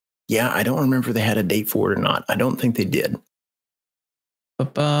 Yeah, I don't remember if they had a date for it or not. I don't think they did.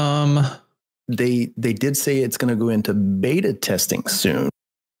 They did say it's going to go into beta testing soon.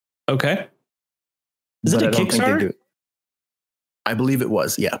 Okay. Is it a Kickstarter? I believe it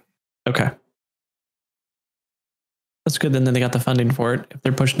was, yeah. Okay. That's good. Then they got the funding for it if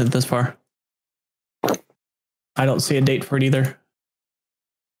they're pushing it this far. I don't see a date for it either.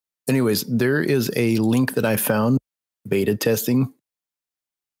 Anyways, there is a link that I found, beta testing.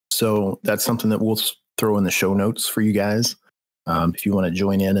 So that's something that we'll throw in the show notes for you guys. If you want to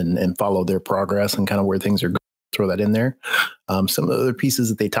join in and follow their progress and kind of where things are going, throw that in there. Some of the other pieces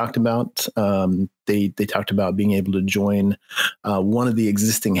that they talked about, they talked about being able to join one of the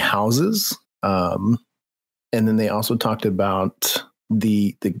existing houses. And then they also talked about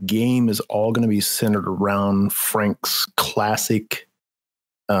the game is all going to be centered around Frank's classic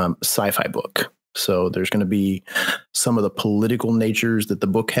sci-fi book. So there's going to be some of the political natures that the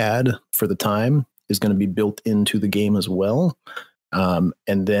book had for the time is going to be built into the game as well. And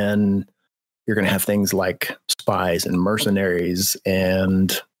then you're going to have things like spies and mercenaries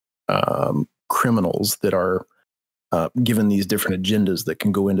and criminals that are given these different agendas that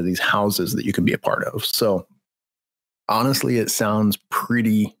can go into these houses that you can be a part of. So honestly, it sounds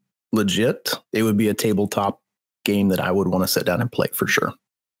pretty legit. It would be a tabletop game that I would want to sit down and play for sure.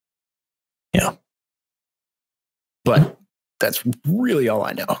 Yeah. But that's really all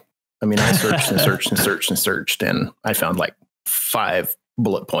I know. I mean, I searched and searched and searched and searched, and I found like 5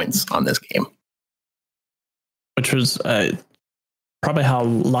 bullet points on this game. Which was probably how a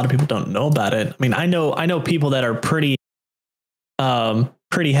lot of people don't know about it. I mean, I know people that are pretty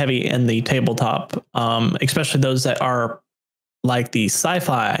heavy in the tabletop, especially those that are like the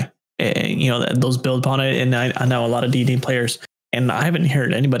sci-fi, those build upon it. And I know a lot of D&D players, and I haven't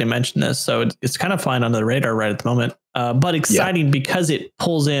heard anybody mention this, so it's kind of flying under the radar right at the moment. But exciting because it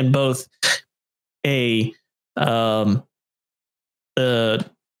pulls in both the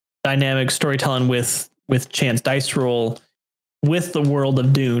dynamic storytelling with chance dice roll with the world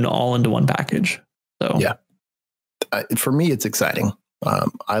of Dune all into one package. So yeah, for me, it's exciting.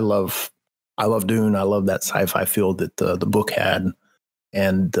 I love Dune. I love that sci-fi feel that the book had,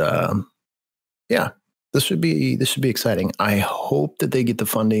 and this should be exciting. I hope that they get the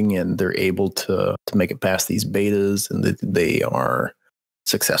funding and they're able to make it past these betas and that they are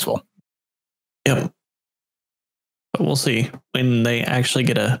successful. Yep. But we'll see when they actually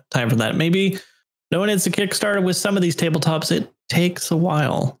get a time for that. Maybe knowing it's a Kickstarter with some of these tabletops, it takes a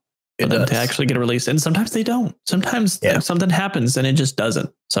while for them to actually get a release. And sometimes they don't. Sometimes something happens and it just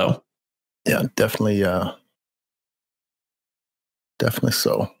doesn't. So yeah, definitely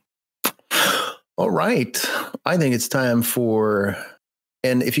so. All right. I think it's time for,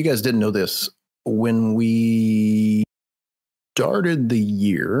 and if you guys didn't know this, when we started the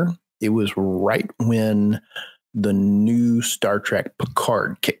year, it was right when the new Star Trek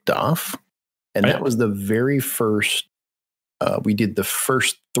Picard kicked off. And that was the very first, we did the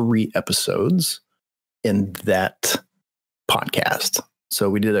first 3 episodes in that podcast. So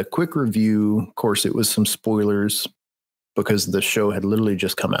we did a quick review. Of course, it was some spoilers because the show had literally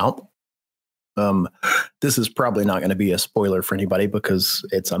just come out. This is probably not going to be a spoiler for anybody because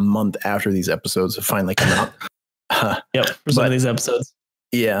it's a month after these episodes have finally come out. For some of these episodes.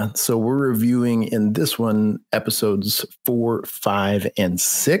 Yeah, so we're reviewing in this one episodes 4, 5, and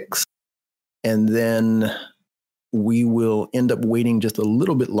 6. And then we will end up waiting just a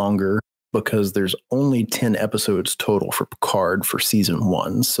little bit longer because there's only 10 episodes total for Picard for season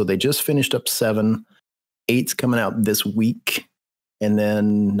 1. So they just finished up 7. 8's coming out this week. And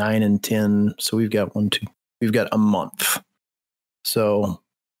then 9 and 10. So we've got we've got a month. So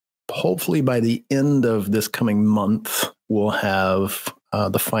hopefully by the end of this coming month, we'll have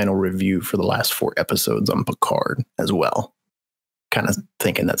the final review for the last 4 episodes on Picard as well. Kind of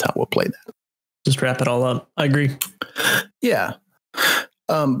thinking that's how we'll play that. Just wrap it all up. I agree. Yeah.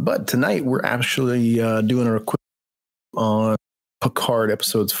 But tonight we're actually doing a quick on Picard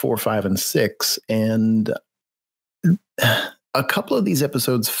episodes 4, 5, and 6. And a couple of these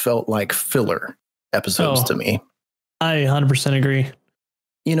episodes felt like filler episodes to me. I 100% agree.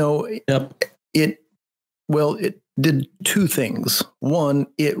 You know, it did two things. One,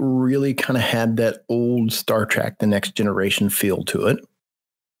 it really kind of had that old Star Trek, The Next Generation feel to it.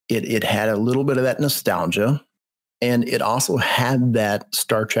 It had a little bit of that nostalgia, and it also had that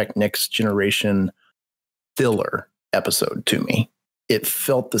Star Trek Next Generation filler episode to me. It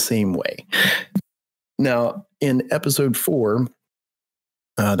felt the same way. Now, in episode 4,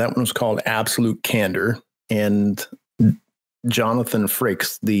 that one was called Absolute Candor, and Jonathan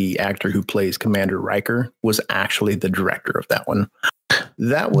Frakes, the actor who plays Commander Riker, was actually the director of that one.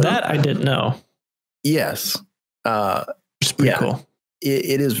 That I didn't know. Yes. It's pretty cool.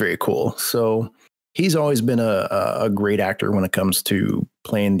 It is very cool. So he's always been a great actor when it comes to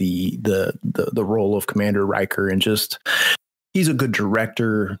playing the role of Commander Riker, and just he's a good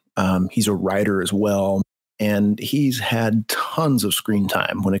director. He's a writer as well, and he's had tons of screen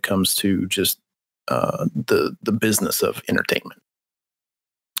time when it comes to just the business of entertainment.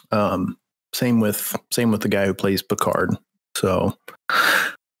 Same with the guy who plays Picard. So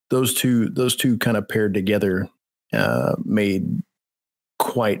those two kind of paired together made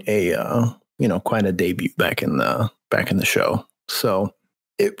quite a debut back in the show. So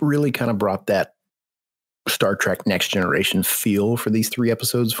it really kind of brought that Star Trek Next Generation feel for these 3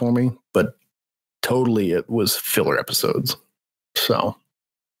 episodes for me, but totally it was filler episodes. So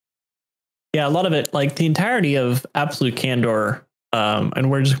yeah, a lot of it, like the entirety of Absolute Candor, and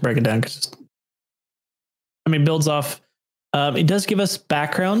we're just gonna break it down because builds off. It does give us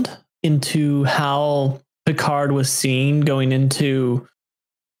background into how Picard was seen going into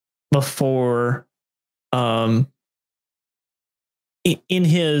before, in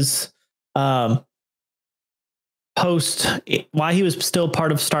his post, why he was still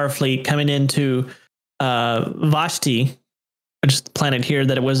part of Starfleet, coming into Vashti, which is the planet here,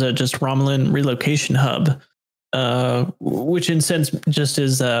 that it was a just Romulan relocation hub, which in sense just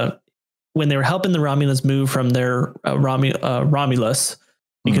is when they were helping the Romulans move from their Romulus,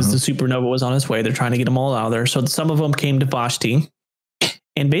 because the supernova was on its way. They're trying to get them all out of there. So some of them came to Vashti,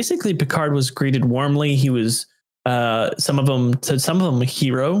 and basically Picard was greeted warmly. He was some of them a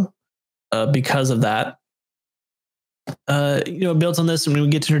hero because of that. It builds on this, and we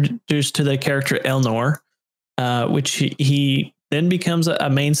get introduced to the character Elnor, which he then becomes a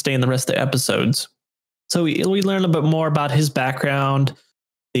mainstay in the rest of the episodes. So we learn a bit more about his background,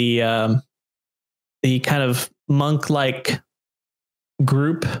 the kind of monk-like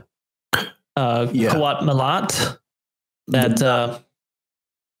group, Kawat Malat, that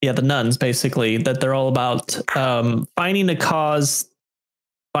the nuns, basically, that they're all about finding a cause,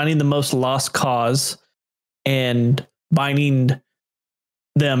 finding the most lost cause, and binding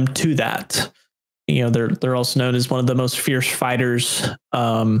them to that. They're also known as one of the most fierce fighters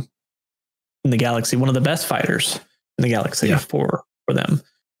in the galaxy, one of the best fighters in the galaxy for them.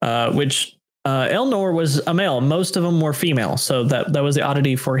 Which Elnor was a male. Most of them were female, so that was the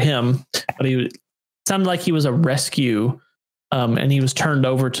oddity for him. But it sounded like he was a rescue, and he was turned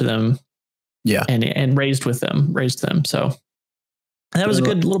over to them, and raised them. So that was a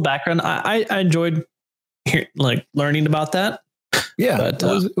good little background. I enjoyed learning about that. Yeah, but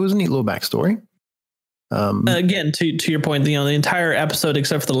it was a neat little backstory. Again, to your point, the entire episode,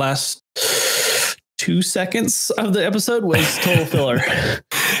 except for the last 2 seconds of the episode, was total filler.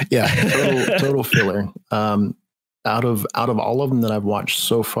 Total filler. Out of all of them that I've watched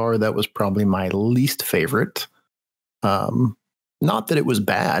so far, that was probably my least favorite. Not that it was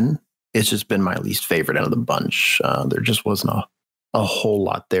bad. It's just been my least favorite out of the bunch. There just wasn't a whole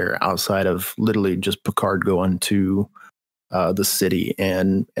lot there outside of literally just Picard going to the city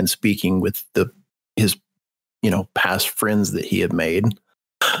and speaking with his past friends that he had made.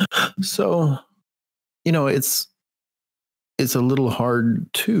 So it's a little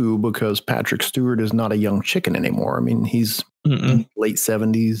hard too, because Patrick Stewart is not a young chicken anymore. He's late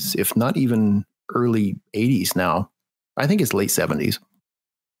 70s, if not even early 80s now. I think it's late 70s.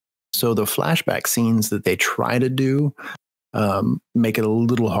 So the flashback scenes that they try to do make it a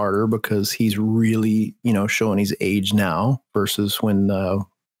little harder, because he's really, showing his age now versus when,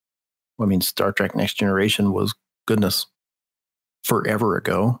 Star Trek Next Generation was, goodness, forever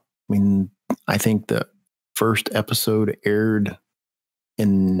ago. I think the first episode aired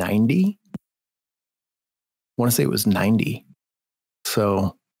in 90. I want to say it was 90.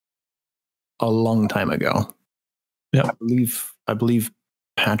 So a long time ago. Yeah. I believe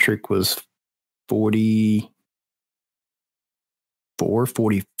Patrick was 44,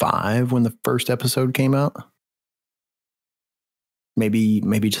 45 when the first episode came out. Maybe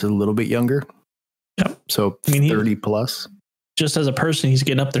just a little bit younger. Yep. So I mean, 30 plus. Just as a person, he's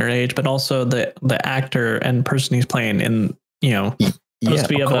getting up there in age, but also the actor and person he's playing, and supposed to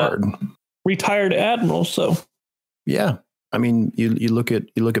be of a retired admiral. So yeah, I mean, you look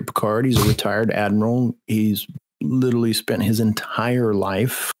at Picard. He's a retired admiral. He's literally spent his entire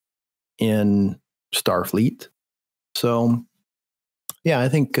life in Starfleet. So yeah, I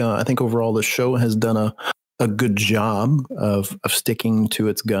think overall the show has done a good job of sticking to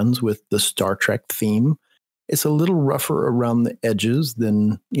its guns with the Star Trek theme. It's a little rougher around the edges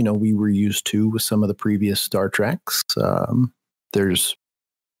than we were used to with some of the previous Star Treks. There's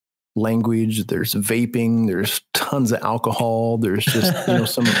language, there's vaping, there's tons of alcohol, there's just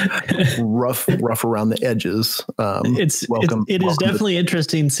some rough around the edges. It is definitely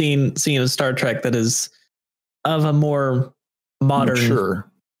interesting seeing a Star Trek that is of a more modern,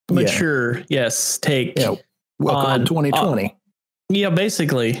 mature, yes, take. Yeah, welcome to 2020.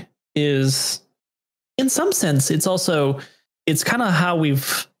 Basically is, in some sense, it's kind of how we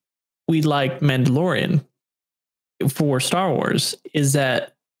like Mandalorian for Star Wars, is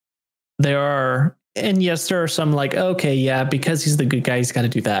that there are some like, okay, yeah, because he's the good guy, he's got to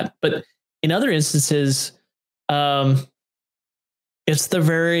do that. But in other instances, it's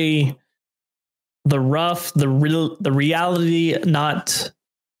the rough, the reality, not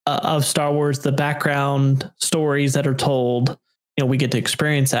of Star Wars, the background stories that are told, we get to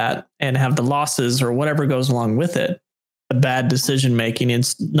experience that and have the losses or whatever goes along with it. The bad decision making.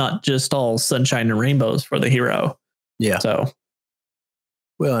 It's not just all sunshine and rainbows for the hero. Yeah. So,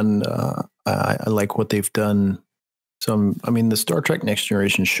 well, and I like what they've done. The Star Trek Next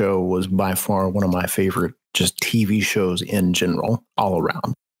Generation show was by far one of my favorite just TV shows in general, all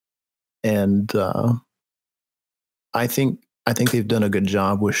around. And I think they've done a good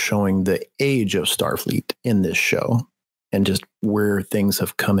job with showing the age of Starfleet in this show and just where things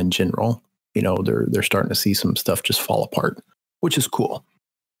have come in general. They're starting to see some stuff just fall apart, which is cool.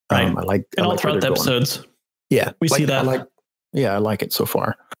 Right. I like all throughout the episodes. Yeah, we see that. I like it so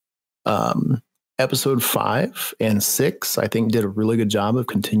far. Episode 5 and 6, I think, did a really good job of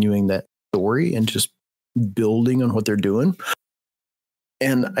continuing that story and just building on what they're doing.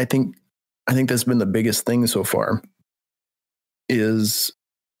 And I think that's been the biggest thing so far, is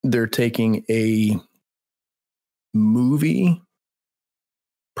they're taking a movie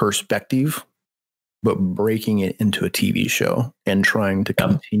perspective, but breaking it into a TV show and trying to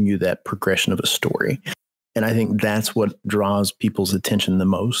continue that progression of a story. And I think that's what draws people's attention the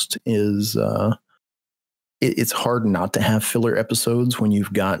most. Is it's hard not to have filler episodes when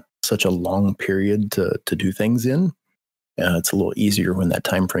you've got such a long period to do things in. It's a little easier when that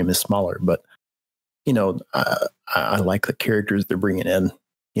time frame is smaller, but I like the characters they're bringing in.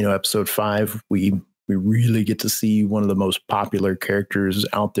 Episode 5, we really get to see one of the most popular characters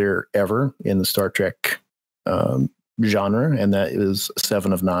out there ever in the Star Trek genre, and that is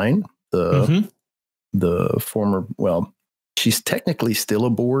Seven of Nine, the former. Well, she's technically still a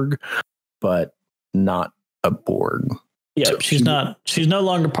Borg, but not a Borg. Yeah, so she's not. She's no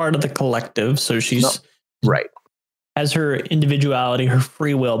longer part of the collective, so she's right. Has her individuality, her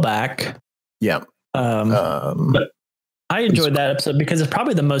free will back. Yeah. But I enjoyed that episode because it's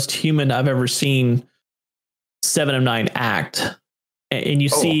probably the most human I've ever seen Seven of Nine act. And you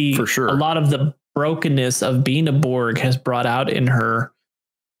see for sure. A lot of the brokenness of being a Borg has brought out in her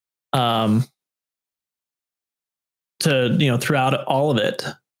throughout all of it.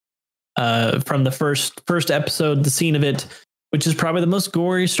 From the first episode, the scene of it, which is probably the most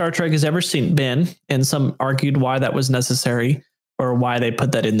gory Star Trek has ever been, and some argued why that was necessary or why they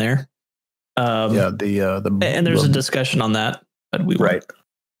put that in there. And there's a discussion on that, but we right.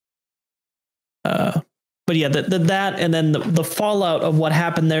 But yeah, that and then the fallout of what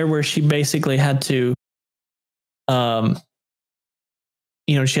happened there, where she basically had to, she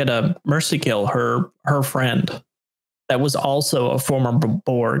had to mercy kill her friend that was also a former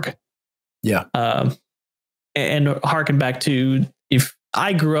Borg. Yeah. And harken back to, if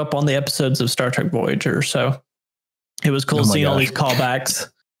I grew up on the episodes of Star Trek Voyager, so it was cool seeing all these callbacks.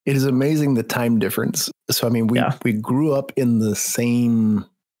 It is amazing the time difference. So, we grew up in the same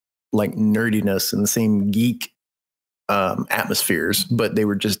like nerdiness and the same geek atmospheres, but they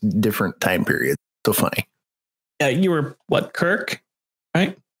were just different time periods. So funny. Yeah, you were what, Kirk,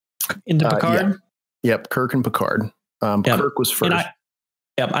 right? Into Picard? Yeah. Yep, Kirk and Picard. Kirk was first.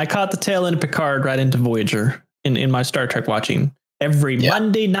 I caught the tail end of Picard right into Voyager in my Star Trek watching. Every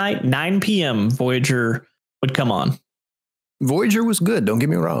Monday night, 9 p.m., Voyager would come on. Voyager was good. Don't get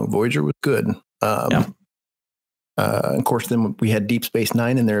me wrong. Voyager was good. Of course, then we had Deep Space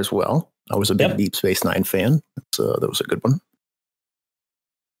Nine in there as well. I was a big Deep Space Nine fan. So that was a good one.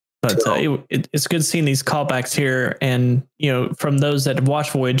 But it's good seeing these callbacks here, and from those that have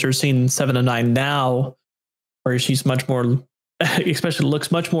watched Voyager, seeing 7 of 9 now, where she's much more, especially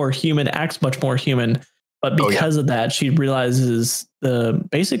looks much more human, acts much more human. But because of that, she realizes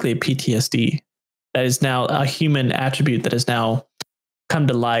basically PTSD that is now a human attribute that has now come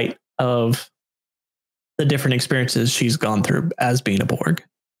to light of the different experiences she's gone through as being a Borg.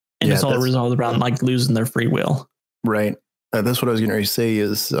 And it's all resolved around like losing their free will. Right. That's what I was going to say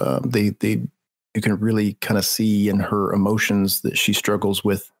is you can really kind of see in her emotions that she struggles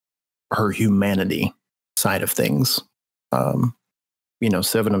with her humanity side of things.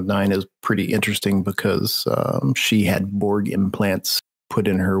 7 of 9 is pretty interesting because she had Borg implants put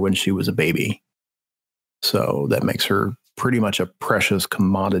in her when she was a baby. So that makes her pretty much a precious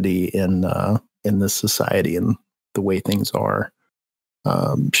commodity in this society and the way things are.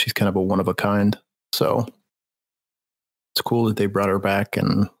 She's kind of a one of a kind. So it's cool that they brought her back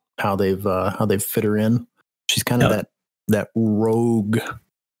and how they've fit her in. She's kind of that rogue.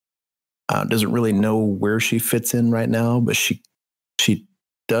 Doesn't really know where she fits in right now, but she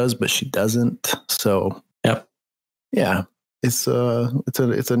does, but she doesn't. So yeah, it's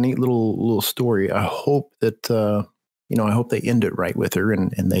a neat little story. I hope that I hope they end it right with her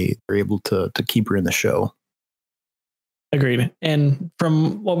and they're able to keep her in the show. Agreed. And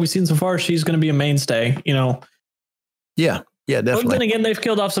from what we've seen so far, she's going to be a mainstay. Yeah, definitely. But then again, they've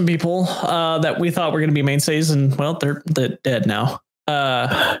killed off some people that we thought were going to be mainstays, and well, they're dead now.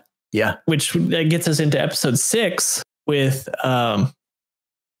 Yeah, which gets us into episode 6 with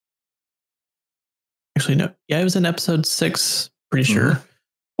actually no, yeah, it was in episode 6, pretty sure,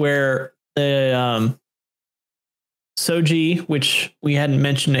 where the Soji, which we hadn't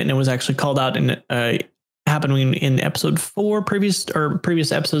mentioned it, and it was actually called out in happening in episode 4, previous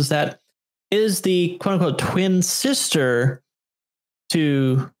episodes, that is the quote unquote twin sister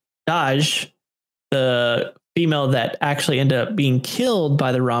to Daj, the female that actually ended up being killed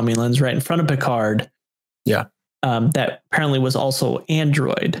by the Romulans right in front of Picard. Yeah. That apparently was also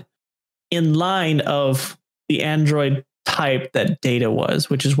android, in line of the android type that Data was,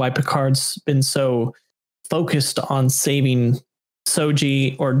 which is why Picard's been so focused on saving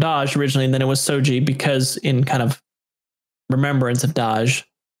Soji or Daj originally, and then it was Soji because in kind of remembrance of Daj.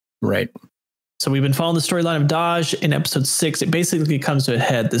 Right. So we've been following the storyline of Daj in episode 6. It basically comes to a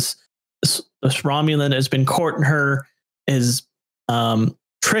head. This Romulan has been courting her, is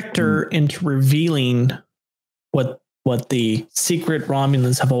tricked her into revealing what the secret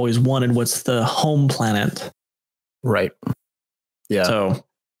Romulans have always wanted. What's the home planet? Right. Yeah.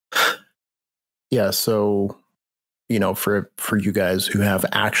 So for you guys who have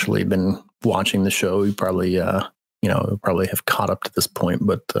actually been watching the show, you probably have caught up to this point,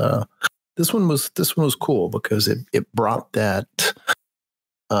 but this one was cool because it brought that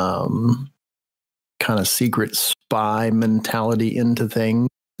kind of secret spy mentality into things.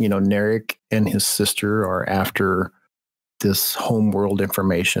 Narek and his sister are after this homeworld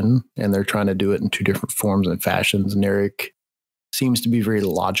information, and they're trying to do it in 2 different forms and fashions. Narek seems to be very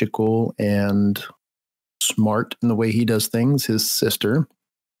logical and smart in the way he does things. His sister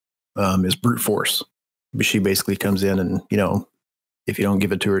is brute force. She basically comes in and, if you don't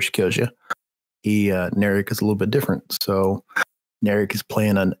give it to her, she kills you. Narek is a little bit different. So Narek is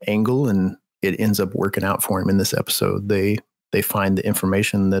playing an angle, and it ends up working out for him in this episode. They find the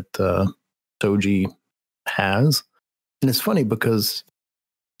information that Soji has. And it's funny because,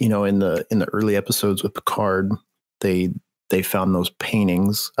 in the early episodes with Picard, they found those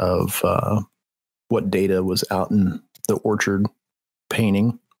paintings of what Data was out in the orchard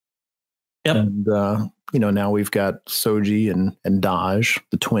painting. Yep. And, now we've got Soji and Daj,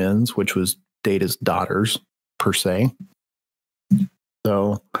 the twins, which was Data's daughters, per se.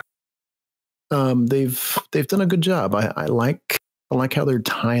 So they've done a good job. I like how they're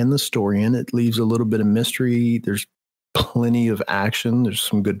tying the story in. It leaves a little bit of mystery. There's plenty of action. There's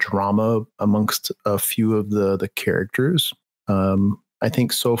some good drama amongst a few of the characters. I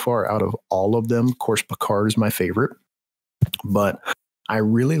think so far out of all of them, of course, Picard is my favorite, but I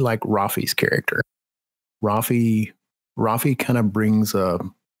really like Rafi's character. Rafi kind of brings a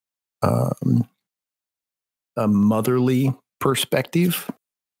motherly perspective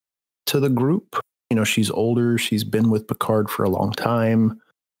to the group. She's older. She's been with Picard for a long time,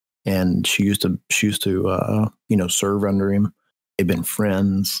 and she used to serve under him. They've been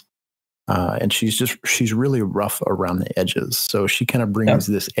friends. And she's really rough around the edges. So she kind of brings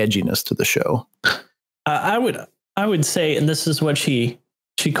this edginess to the show. I would say, and this is what she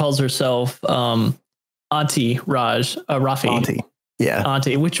calls herself, Auntie Rafi. Auntie. Yeah.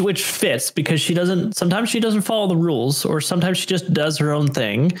 Auntie, which fits because sometimes she doesn't follow the rules, or sometimes she just does her own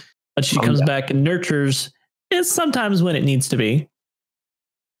thing. but she comes back and nurtures it sometimes when it needs to be,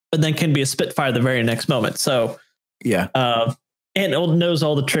 but then can be a spitfire the very next moment. So yeah. And knows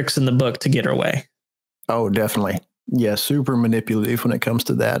all the tricks in the book to get her way. Oh, definitely. Yeah, super manipulative when it comes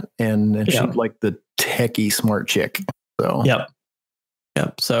to that. And she's like the techie smart chick. So Yep.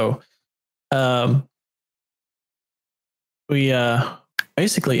 So we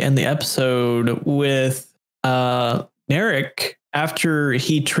basically end the episode with Narek, after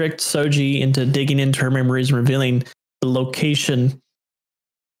he tricked Soji into digging into her memories and revealing the location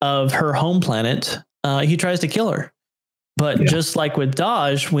of her home planet. He tries to kill her. But just like with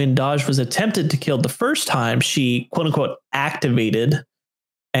Daj, when Daj was attempted to kill the first time, she quote unquote activated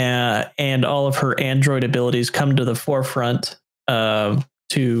and all of her android abilities come to the forefront to,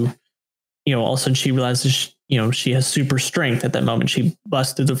 all of a sudden she realizes, she has super strength at that moment. She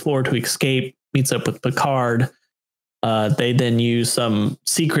busts through the floor to escape, meets up with Picard. They then use some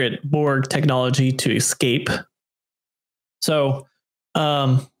secret Borg technology to escape. So,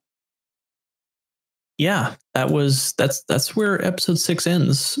 that's where episode 6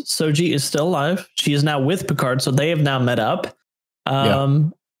 ends. Soji is still alive. She is now with Picard, so they have now met up.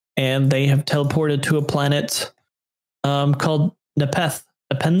 And they have teleported to a planet called Nepenthe.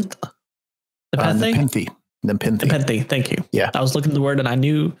 Nepenthe. Thank you. Yeah. I was looking at the word and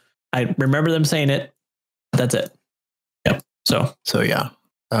I remember them saying it. That's it. Yep. So yeah.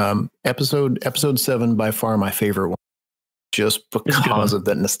 Episode 7 by far my favorite one, just because of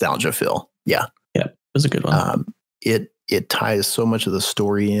that nostalgia feel. Yeah. It was a good one. It ties so much of the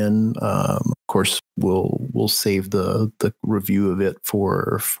story in. Of course, we'll save the review of it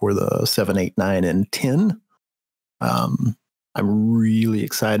for the 7, 8, 9, and 10. I'm really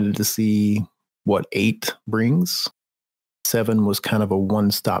excited to see what 8 brings. 7 was kind of a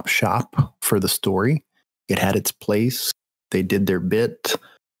one-stop shop for the story. It had its place. They did their bit,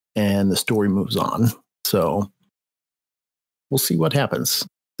 and the story moves on. So we'll see what happens.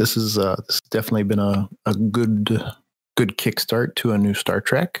 This has definitely been a good kickstart to a new Star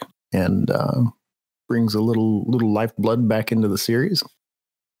Trek, and brings a little lifeblood back into the series.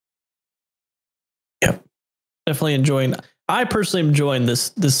 Yep, definitely enjoying. I personally am enjoying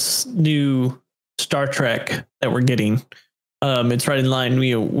this new Star Trek that we're getting. It's right in line,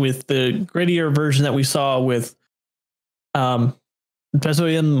 with the grittier version that we saw with,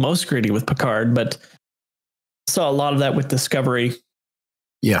 especially in most gritty with Picard, but saw a lot of that with Discovery.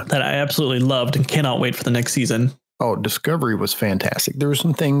 Yeah, that I absolutely loved and cannot wait for the next season. Oh, Discovery was fantastic. There were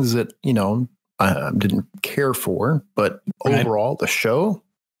some things that, I didn't care for, but overall, the show,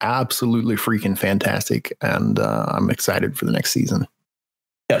 absolutely freaking fantastic. And I'm excited for the next season.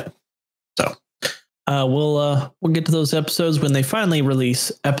 Yep. So we'll get to those episodes when they finally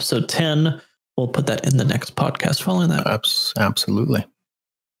release episode 10. We'll put that in the next podcast following that. Absolutely.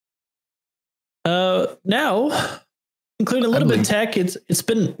 Now, including a little bit of tech, it's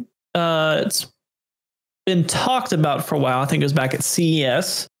been talked about for a while. I think it was back at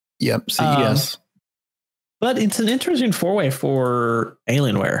CES. Yep, CES. But it's an interesting four-way for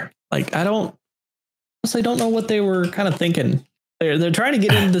Alienware. Like, I don't know what they were kind of thinking. They're trying to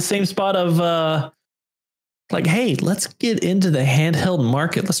get into the same spot of hey, let's get into the handheld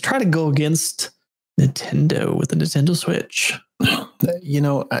market. Let's try to go against Nintendo with the Nintendo Switch.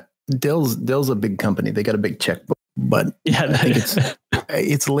 Dell's a big company. They got a big checkbook, but I think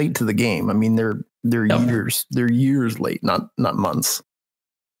it's late to the game. I mean, they're years late, not months.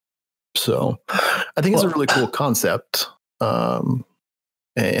 So I think it's a really cool concept. And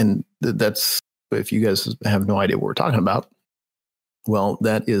that's, if you guys have no idea what we're talking about, well,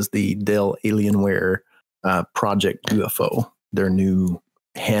 that is the Dell Alienware Project UFO, their new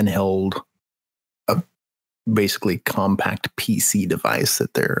handheld, basically compact PC device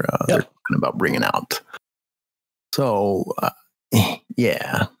that they're talking about bringing out. So,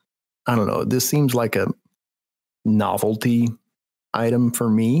 yeah, I don't know. This seems like a novelty item for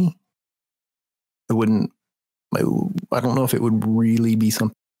me. I don't know if it would really be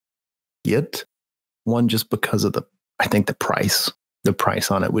something yet. One, just because of I think the price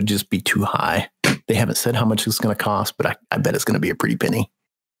on it would just be too high. They haven't said how much it's going to cost, but I bet it's going to be a pretty penny.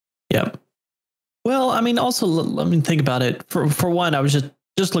 Yep. Well, I mean, also, let me think about it. For one, I was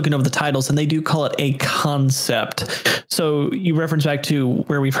just looking over the titles, and they do call it a concept. So you reference back to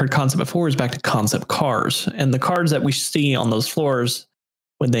where we've heard concept before is back to concept cars. And the cars that we see on those floors,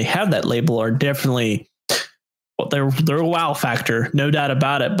 when they have that label, are definitely, they're a wow factor, no doubt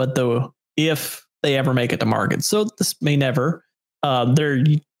about it. But if they ever make it to market, so this may never, they're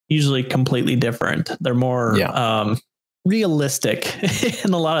usually completely different. They're more realistic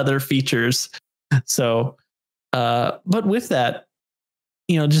in a lot of their features. So, but with that,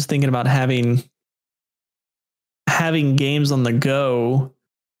 just thinking about having games on the go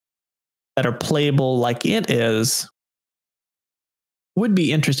that are playable like it is would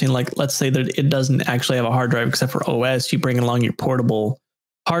be interesting. Like, let's say that it doesn't actually have a hard drive except for OS. You bring along your portable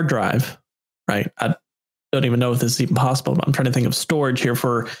hard drive, right? I don't even know if this is even possible, but I'm trying to think of storage here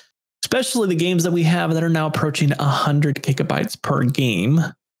for especially the games that we have that are now approaching 100 gigabytes per game.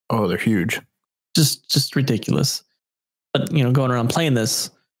 Oh, they're huge. Just ridiculous. But, going around playing this,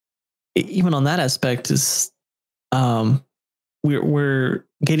 even on that aspect is, we're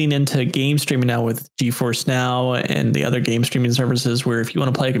getting into game streaming now with GeForce Now and the other game streaming services where if you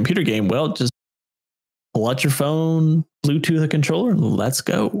want to play a computer game, well, just pull out your phone, Bluetooth a controller, and let's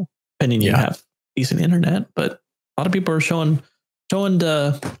go. Depending you have decent internet, but a lot of people are showing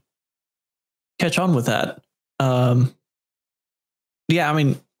to catch on with that. Yeah, I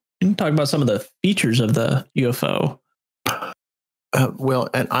mean, we can talk about some of the features of the UFO. Well,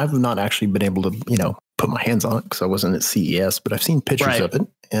 and I've not actually been able to, put my hands on it because I wasn't at CES, but I've seen pictures of it,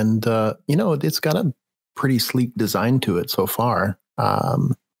 and it's got a pretty sleek design to it so far.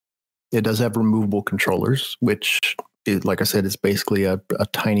 It does have removable controllers, which, like I said, is basically a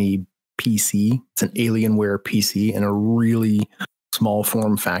tiny PC. It's an Alienware PC in a really small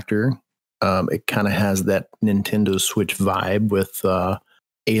form factor. It kind of has that Nintendo Switch vibe with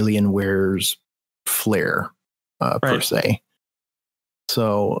Alienware's flair, per se.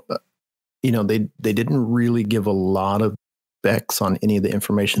 So, they didn't really give a lot of specs on any of the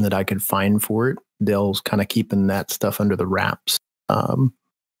information that I could find for it. Dell's kind of keeping that stuff under the wraps.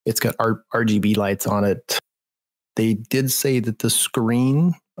 It's got RGB lights on it. They did say that the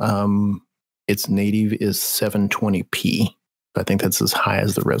screen, its native is 720p. I think that's as high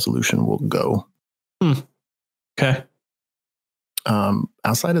as the resolution will go. Okay.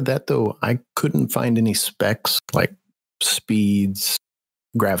 Outside of that, though, I couldn't find any specs like speeds,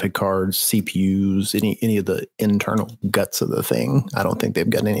 graphic cards, CPUs, any of the internal guts of the thing. I don't think they've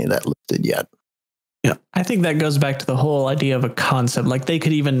got any of that listed yet. Yeah, I think that goes back to the whole idea of a concept. Like they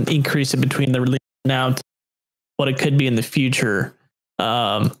could even increase it between the release now to what it could be in the future.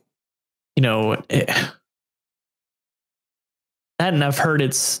 That, and I've heard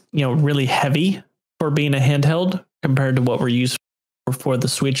it's really heavy for being a handheld compared to what we're used for the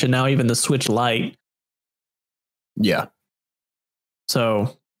Switch and now even the Switch Lite. Yeah.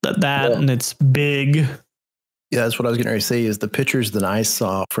 So and it's big. Yeah, that's what I was getting ready to say. Is the pictures that I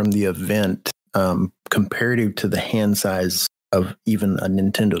saw from the event, comparative to the hand size of even a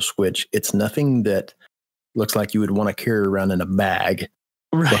Nintendo Switch, it's nothing that looks like you would want to carry around in a bag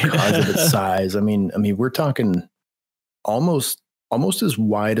because of its size. I mean, we're talking almost as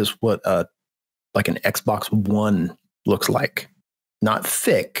wide as what like an Xbox One looks like. Not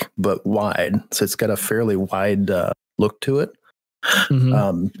thick, but wide. So it's got a fairly wide look to it.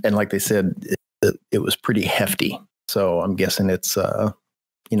 Mm-hmm. And like they said, it was pretty hefty. So I'm guessing it's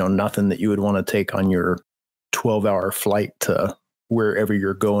nothing that you would want to take on your 12-hour flight to wherever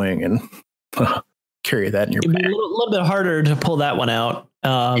you're going and carry that in your bag. A little bit harder to pull that one out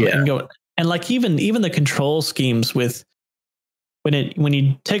and go. And like even the control schemes with when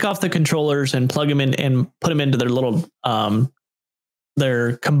you take off the controllers and plug them in and put them into their little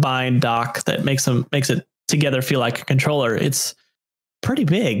their combined dock that makes it together feel like a controller. It's pretty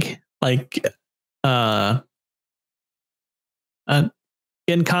big. Like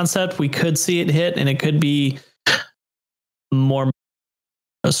in concept, we could see it hit, and it could be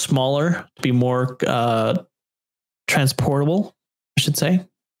smaller to be more transportable, I should say.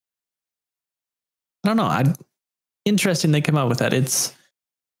 I don't know. Interesting they come out with that. It's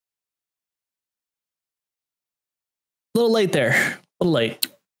a little late there. A little late.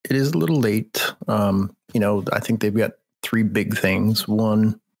 It is a little late. I think they've got three big things.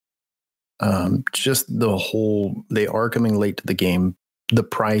 One, just they are coming late to the game. The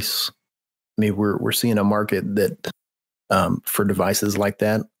price, I mean, we're seeing a market that for devices like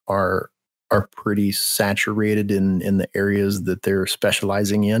that are pretty saturated in the areas that they're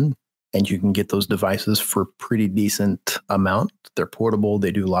specializing in. And you can get those devices for pretty decent amount. They're portable.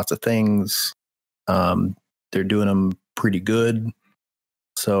 They do lots of things. They're doing them pretty good.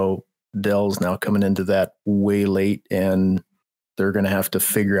 So Dell's now coming into that way late, and they're going to have to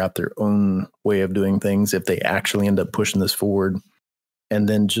figure out their own way of doing things if they actually end up pushing this forward. And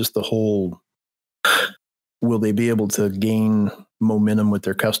then just the whole, will they be able to gain momentum with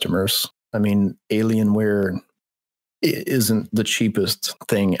their customers? I mean, Alienware isn't the cheapest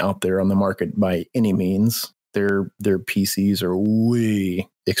thing out there on the market by any means. Their PCs are way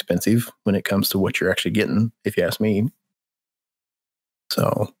expensive when it comes to what you're actually getting, if you ask me.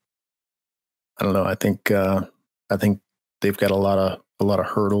 So I don't know. I think they've got a lot of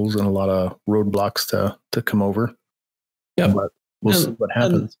hurdles and a lot of roadblocks to come over. Yep. But we'll see what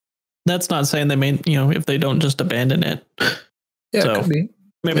happens. That's not saying they may, if they don't just abandon it. Yeah, so it could be.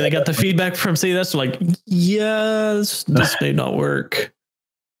 Maybe they got the feedback from CS like, yes, this may not work.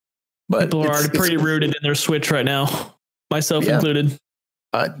 But people are already pretty rooted in their Switch right now, myself included.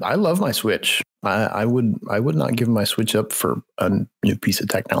 I love my Switch. I would not give my Switch up for a new piece of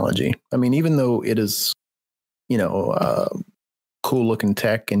technology. I mean, even though it is, cool looking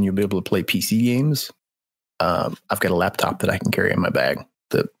tech and you'll be able to play PC games, I've got a laptop that I can carry in my bag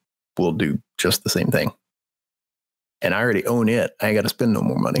that will do just the same thing. And I already own it. I ain't got to spend no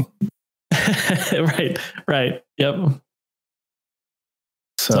more money. Right. Yep.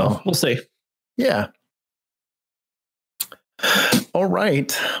 So we'll see. Yeah. All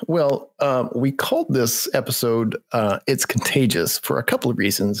right. Well, we called this episode It's Contagious for a couple of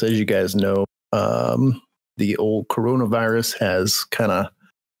reasons. As you guys know, the old coronavirus has kind of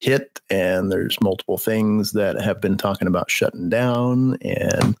hit, and there's multiple things that have been talking about shutting down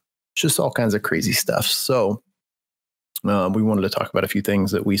and just all kinds of crazy stuff. So we wanted to talk about a few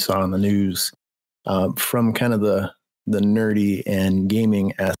things that we saw in the news from kind of the nerdy and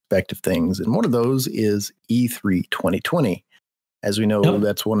gaming aspect of things. And one of those is E3 2020. As we know,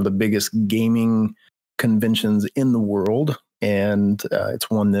 that's one of the biggest gaming conventions in the world. And it's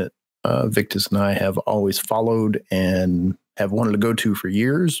one that Victus and I have always followed and have wanted to go to for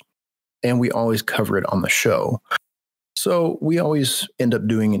years. And we always cover it on the show. So we always end up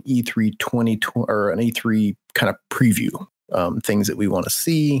doing an E3 2020 or an E3 kind of preview, things that we want to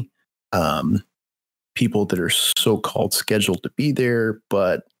see, people that are so-called scheduled to be there,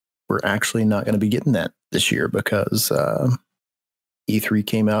 but we're actually not going to be getting that this year because E3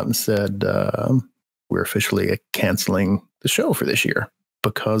 came out and said we're officially canceling the show for this year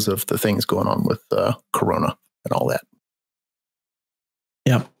because of the things going on with Corona and all that.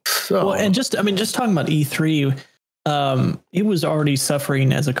 Yeah. So, well, and just talking about E3, it was already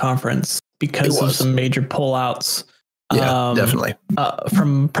suffering as a conference because of some major pullouts. Yeah, definitely.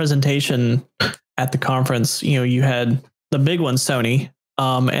 From presentation at the conference, you had the big one, Sony,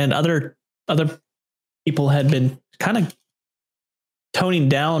 and other people had been kind of toning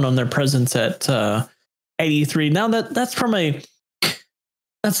down on their presence at E3. Now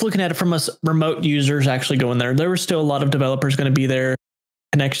that's looking at it from us remote users actually going there. There were still a lot of developers going to be there,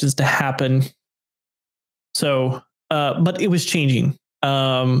 connections to happen. So, but it was changing.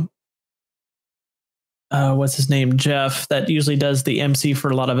 What's his name? Jeff, that usually does the MC for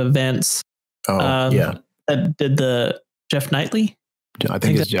a lot of events. That did the Jeff Knightley. I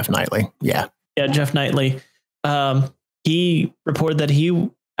think it's Jeff Knightley. Yeah. Yeah. Jeff Knightley. He reported that he,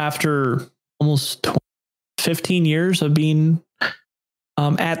 after almost 15 years of being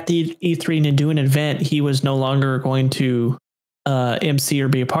at the E3 and do an event, he was no longer going to MC or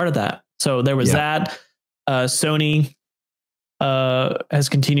be a part of that. So there was that. Sony has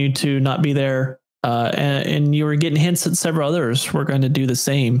continued to not be there. And you were getting hints that several others were going to do the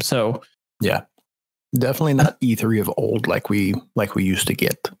same. So yeah, definitely not E3 of old like we used to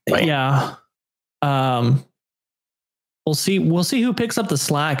get. Right? Yeah. We'll see who picks up the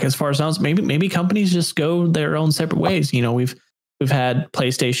slack as far as sounds. Maybe companies just go their own separate ways. We've had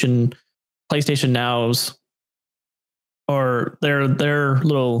PlayStation Now's or their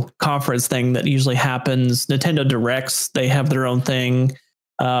little conference thing that usually happens. Nintendo Directs, they have their own thing.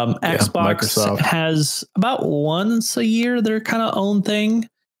 Xbox Microsoft has about once a year their kind of own thing.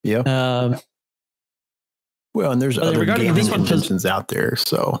 Yeah. Well, and there's other gaming conventions out there.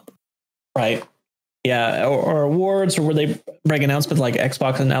 So right. Yeah, or awards, or where they make announcements like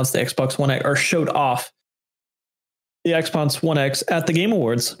Xbox announced the Xbox One X or showed off the Xbox One X at the Game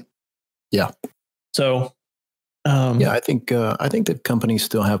Awards. Yeah. So, I think that companies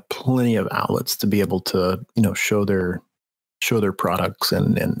still have plenty of outlets to be able to show their products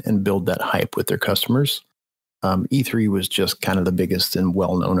and build that hype with their customers. E3 was just kind of the biggest and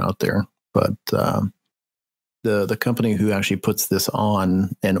well known out there, but the company who actually puts this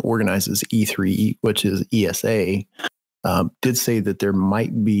on and organizes E3, which is ESA, did say that there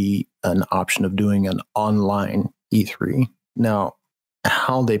might be an option of doing an online E3. Now,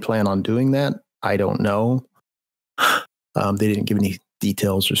 how they plan on doing that, I don't know. They didn't give any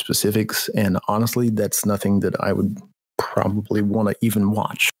details or specifics, and honestly, that's nothing that I would probably want to even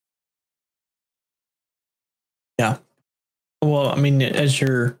watch. Yeah. Well, I mean, as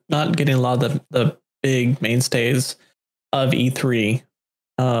you're not getting a lot of the big mainstays of E3,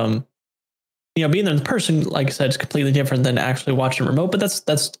 being there in person, like I said, is completely different than actually watching remote. But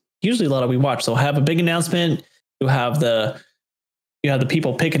that's usually a lot of we watch. So have a big announcement. You have the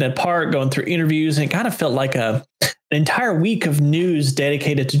people picking it apart, going through interviews, and it kind of felt like entire week of news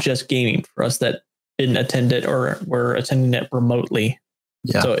dedicated to just gaming for us that didn't attend it or were attending it remotely.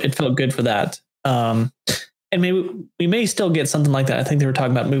 Yeah. So it felt good for that. And maybe we may still get something like that. I think they were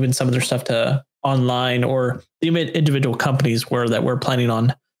talking about moving some of their stuff to online, or the individual companies we're planning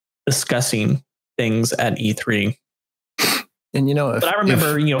on discussing things at E3. And but I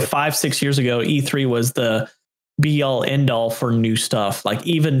remember, 5-6 years ago, E3 was the be all end all for new stuff. Like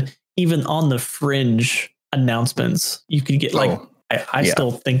even on the fringe announcements, you could get I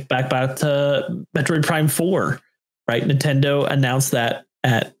still think back about Metroid Prime 4, right? Nintendo announced that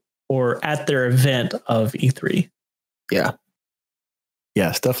at their event of E3. Yeah.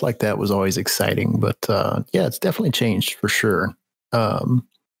 Yeah. Stuff like that was always exciting, but it's definitely changed for sure. And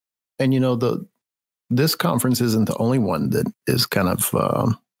this conference isn't the only one that is kind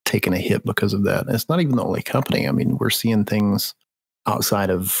of taking a hit because of that. And it's not even the only company. I mean, we're seeing things outside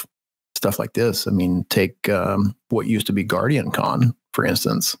of stuff like this. I mean, take what used to be Guardian Con, for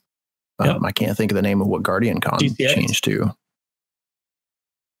instance. I can't think of the name of what Guardian Con changed to.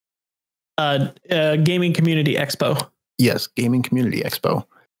 Gaming Community Expo. Yes, Gaming Community Expo.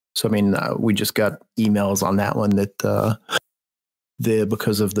 So, I mean, we just got emails on that one that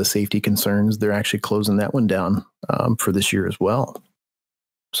because of the safety concerns, they're actually closing that one down for this year as well.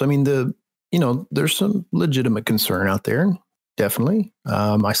 So, I mean, there's some legitimate concern out there. Definitely.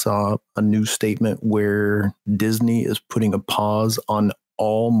 I saw a news statement where Disney is putting a pause on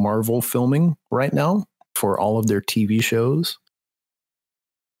all Marvel filming right now for all of their TV shows.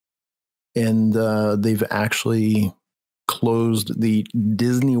 And they've actually closed the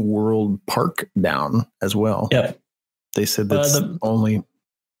Disney World park down as well. Yep. They said that's only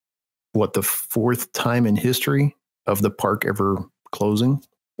the fourth time in history of the park ever closing,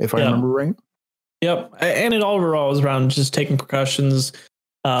 if I remember right. Yep. And it all revolves around just taking precautions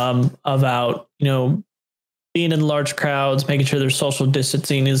about, being in large crowds, making sure there's social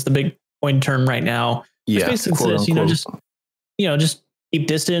distancing is the big point term right now. Yeah. Basically says, just keep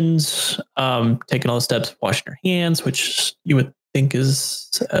distance, taking all the steps, washing your hands, which you would think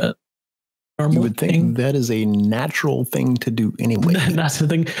is normal. You would think that is a natural thing to do anyway. That's the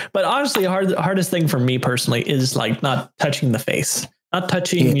thing. But honestly, the hardest thing for me personally is like not touching the face, not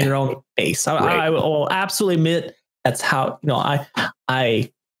touching your own face. I will absolutely admit that's how, I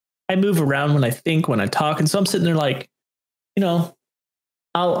move around when I think, when I talk. And so I'm sitting there like,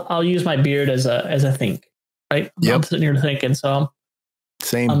 I'll use my beard as a think, right? I'm sitting here thinking. So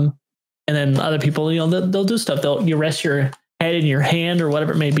same. And then other people, they'll do stuff. You rest your head in your hand or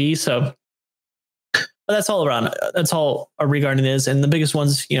whatever it may be. So that's all around. That's all regarding this. And the biggest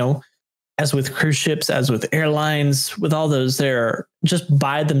ones, as with cruise ships, as with airlines, with all those, they're just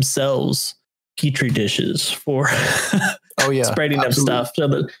by themselves petri dishes for spreading of stuff.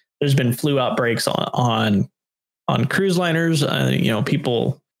 So there's been flu outbreaks on cruise liners.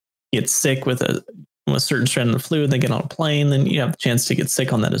 People get sick with a certain strand of the flu, they get on a plane, then you have the chance to get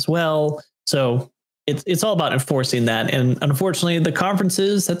sick on that as well. So it's all about enforcing that. And unfortunately, the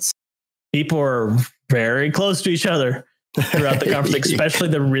conferences, people are very close to each other throughout the conference, especially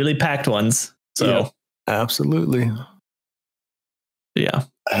the really packed ones. So absolutely. Yeah.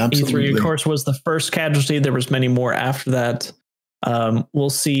 Absolutely. E3, of course, was the first casualty. There was many more after that. We'll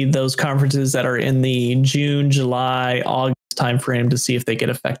see those conferences that are in the June, July, August timeframe to see if they get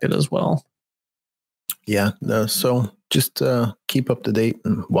affected as well. Yeah. So just keep up to date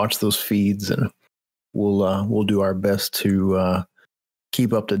and watch those feeds, and we'll do our best to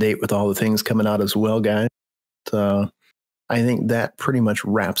keep up to date with all the things coming out as well, guys. I think that pretty much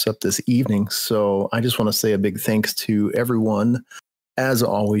wraps up this evening. So I just want to say a big thanks to everyone. As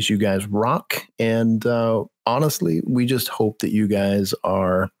always, you guys rock. And honestly, we just hope that you guys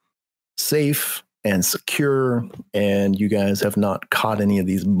are safe and secure, and you guys have not caught any of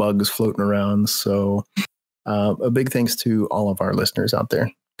these bugs floating around. So a big thanks to all of our listeners out there.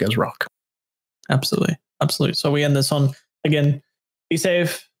 You guys rock. Absolutely. Absolutely. So we end this on, again, be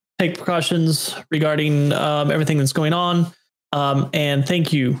safe, take precautions regarding everything that's going on. And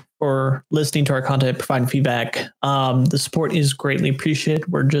thank you for listening to our content, providing feedback. The support is greatly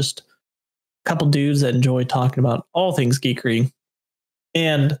appreciated. We're just a couple dudes that enjoy talking about all things geekery.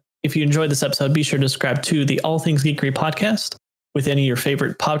 And if you enjoyed this episode, be sure to subscribe to the All Things Geekery podcast with any of your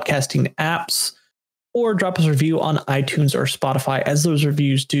favorite podcasting apps, or drop us a review on iTunes or Spotify, as those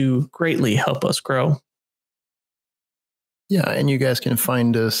reviews do greatly help us grow. Yeah, and you guys can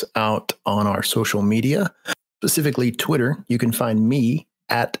find us out on our social media, specifically Twitter. You can find me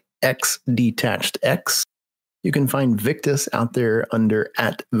at xdetachedx. You can find Victus out there under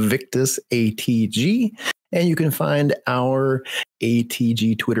 @VictusATG. And you can find our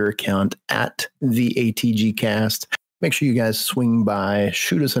ATG Twitter account at the ATGcast. make sure you guys swing by,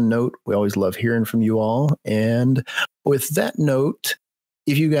 shoot us a note. We always love hearing from you all. And with that note,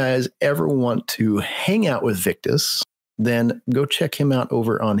 if you guys ever want to hang out with Victus, then go check him out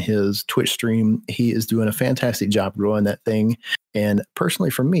over on his Twitch stream. He is doing a fantastic job growing that thing. And personally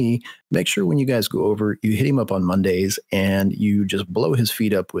for me, make sure when you guys go over, you hit him up on Mondays and you just blow his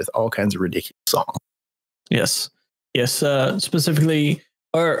feet up with all kinds of ridiculous songs. Yes. Specifically,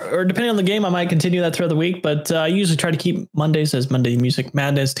 or depending on the game, I might continue that throughout the week. But I usually try to keep Mondays as Monday Music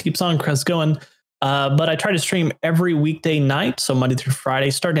Madness to keep Songcrest going. But I try to stream every weekday night, so Monday through Friday,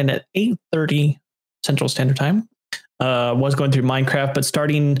 starting at 8:30 Central Standard Time. Was going through Minecraft, but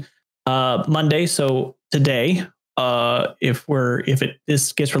starting Monday, so today, if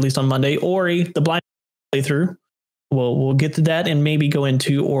this gets released on Monday, Ori the Blind playthrough, we'll get to that and maybe go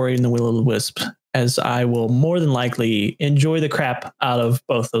into Ori and the Will of the Wisp, as I will more than likely enjoy the crap out of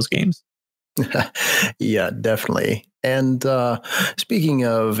both those games. Yeah, definitely. And speaking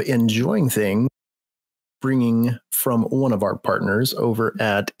of enjoying things, bringing from one of our partners over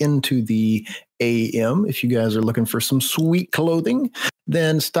at Into the AM. If you guys are looking for some sweet clothing,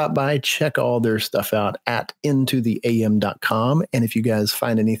 then stop by, check all their stuff out at intotheam.com. And if you guys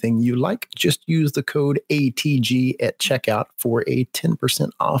find anything you like, just use the code ATG at checkout for a 10%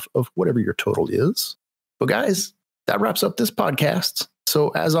 off of whatever your total is. But guys, that wraps up this podcast. So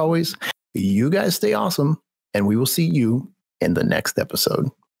as always, you guys stay awesome, and we will see you in the next episode.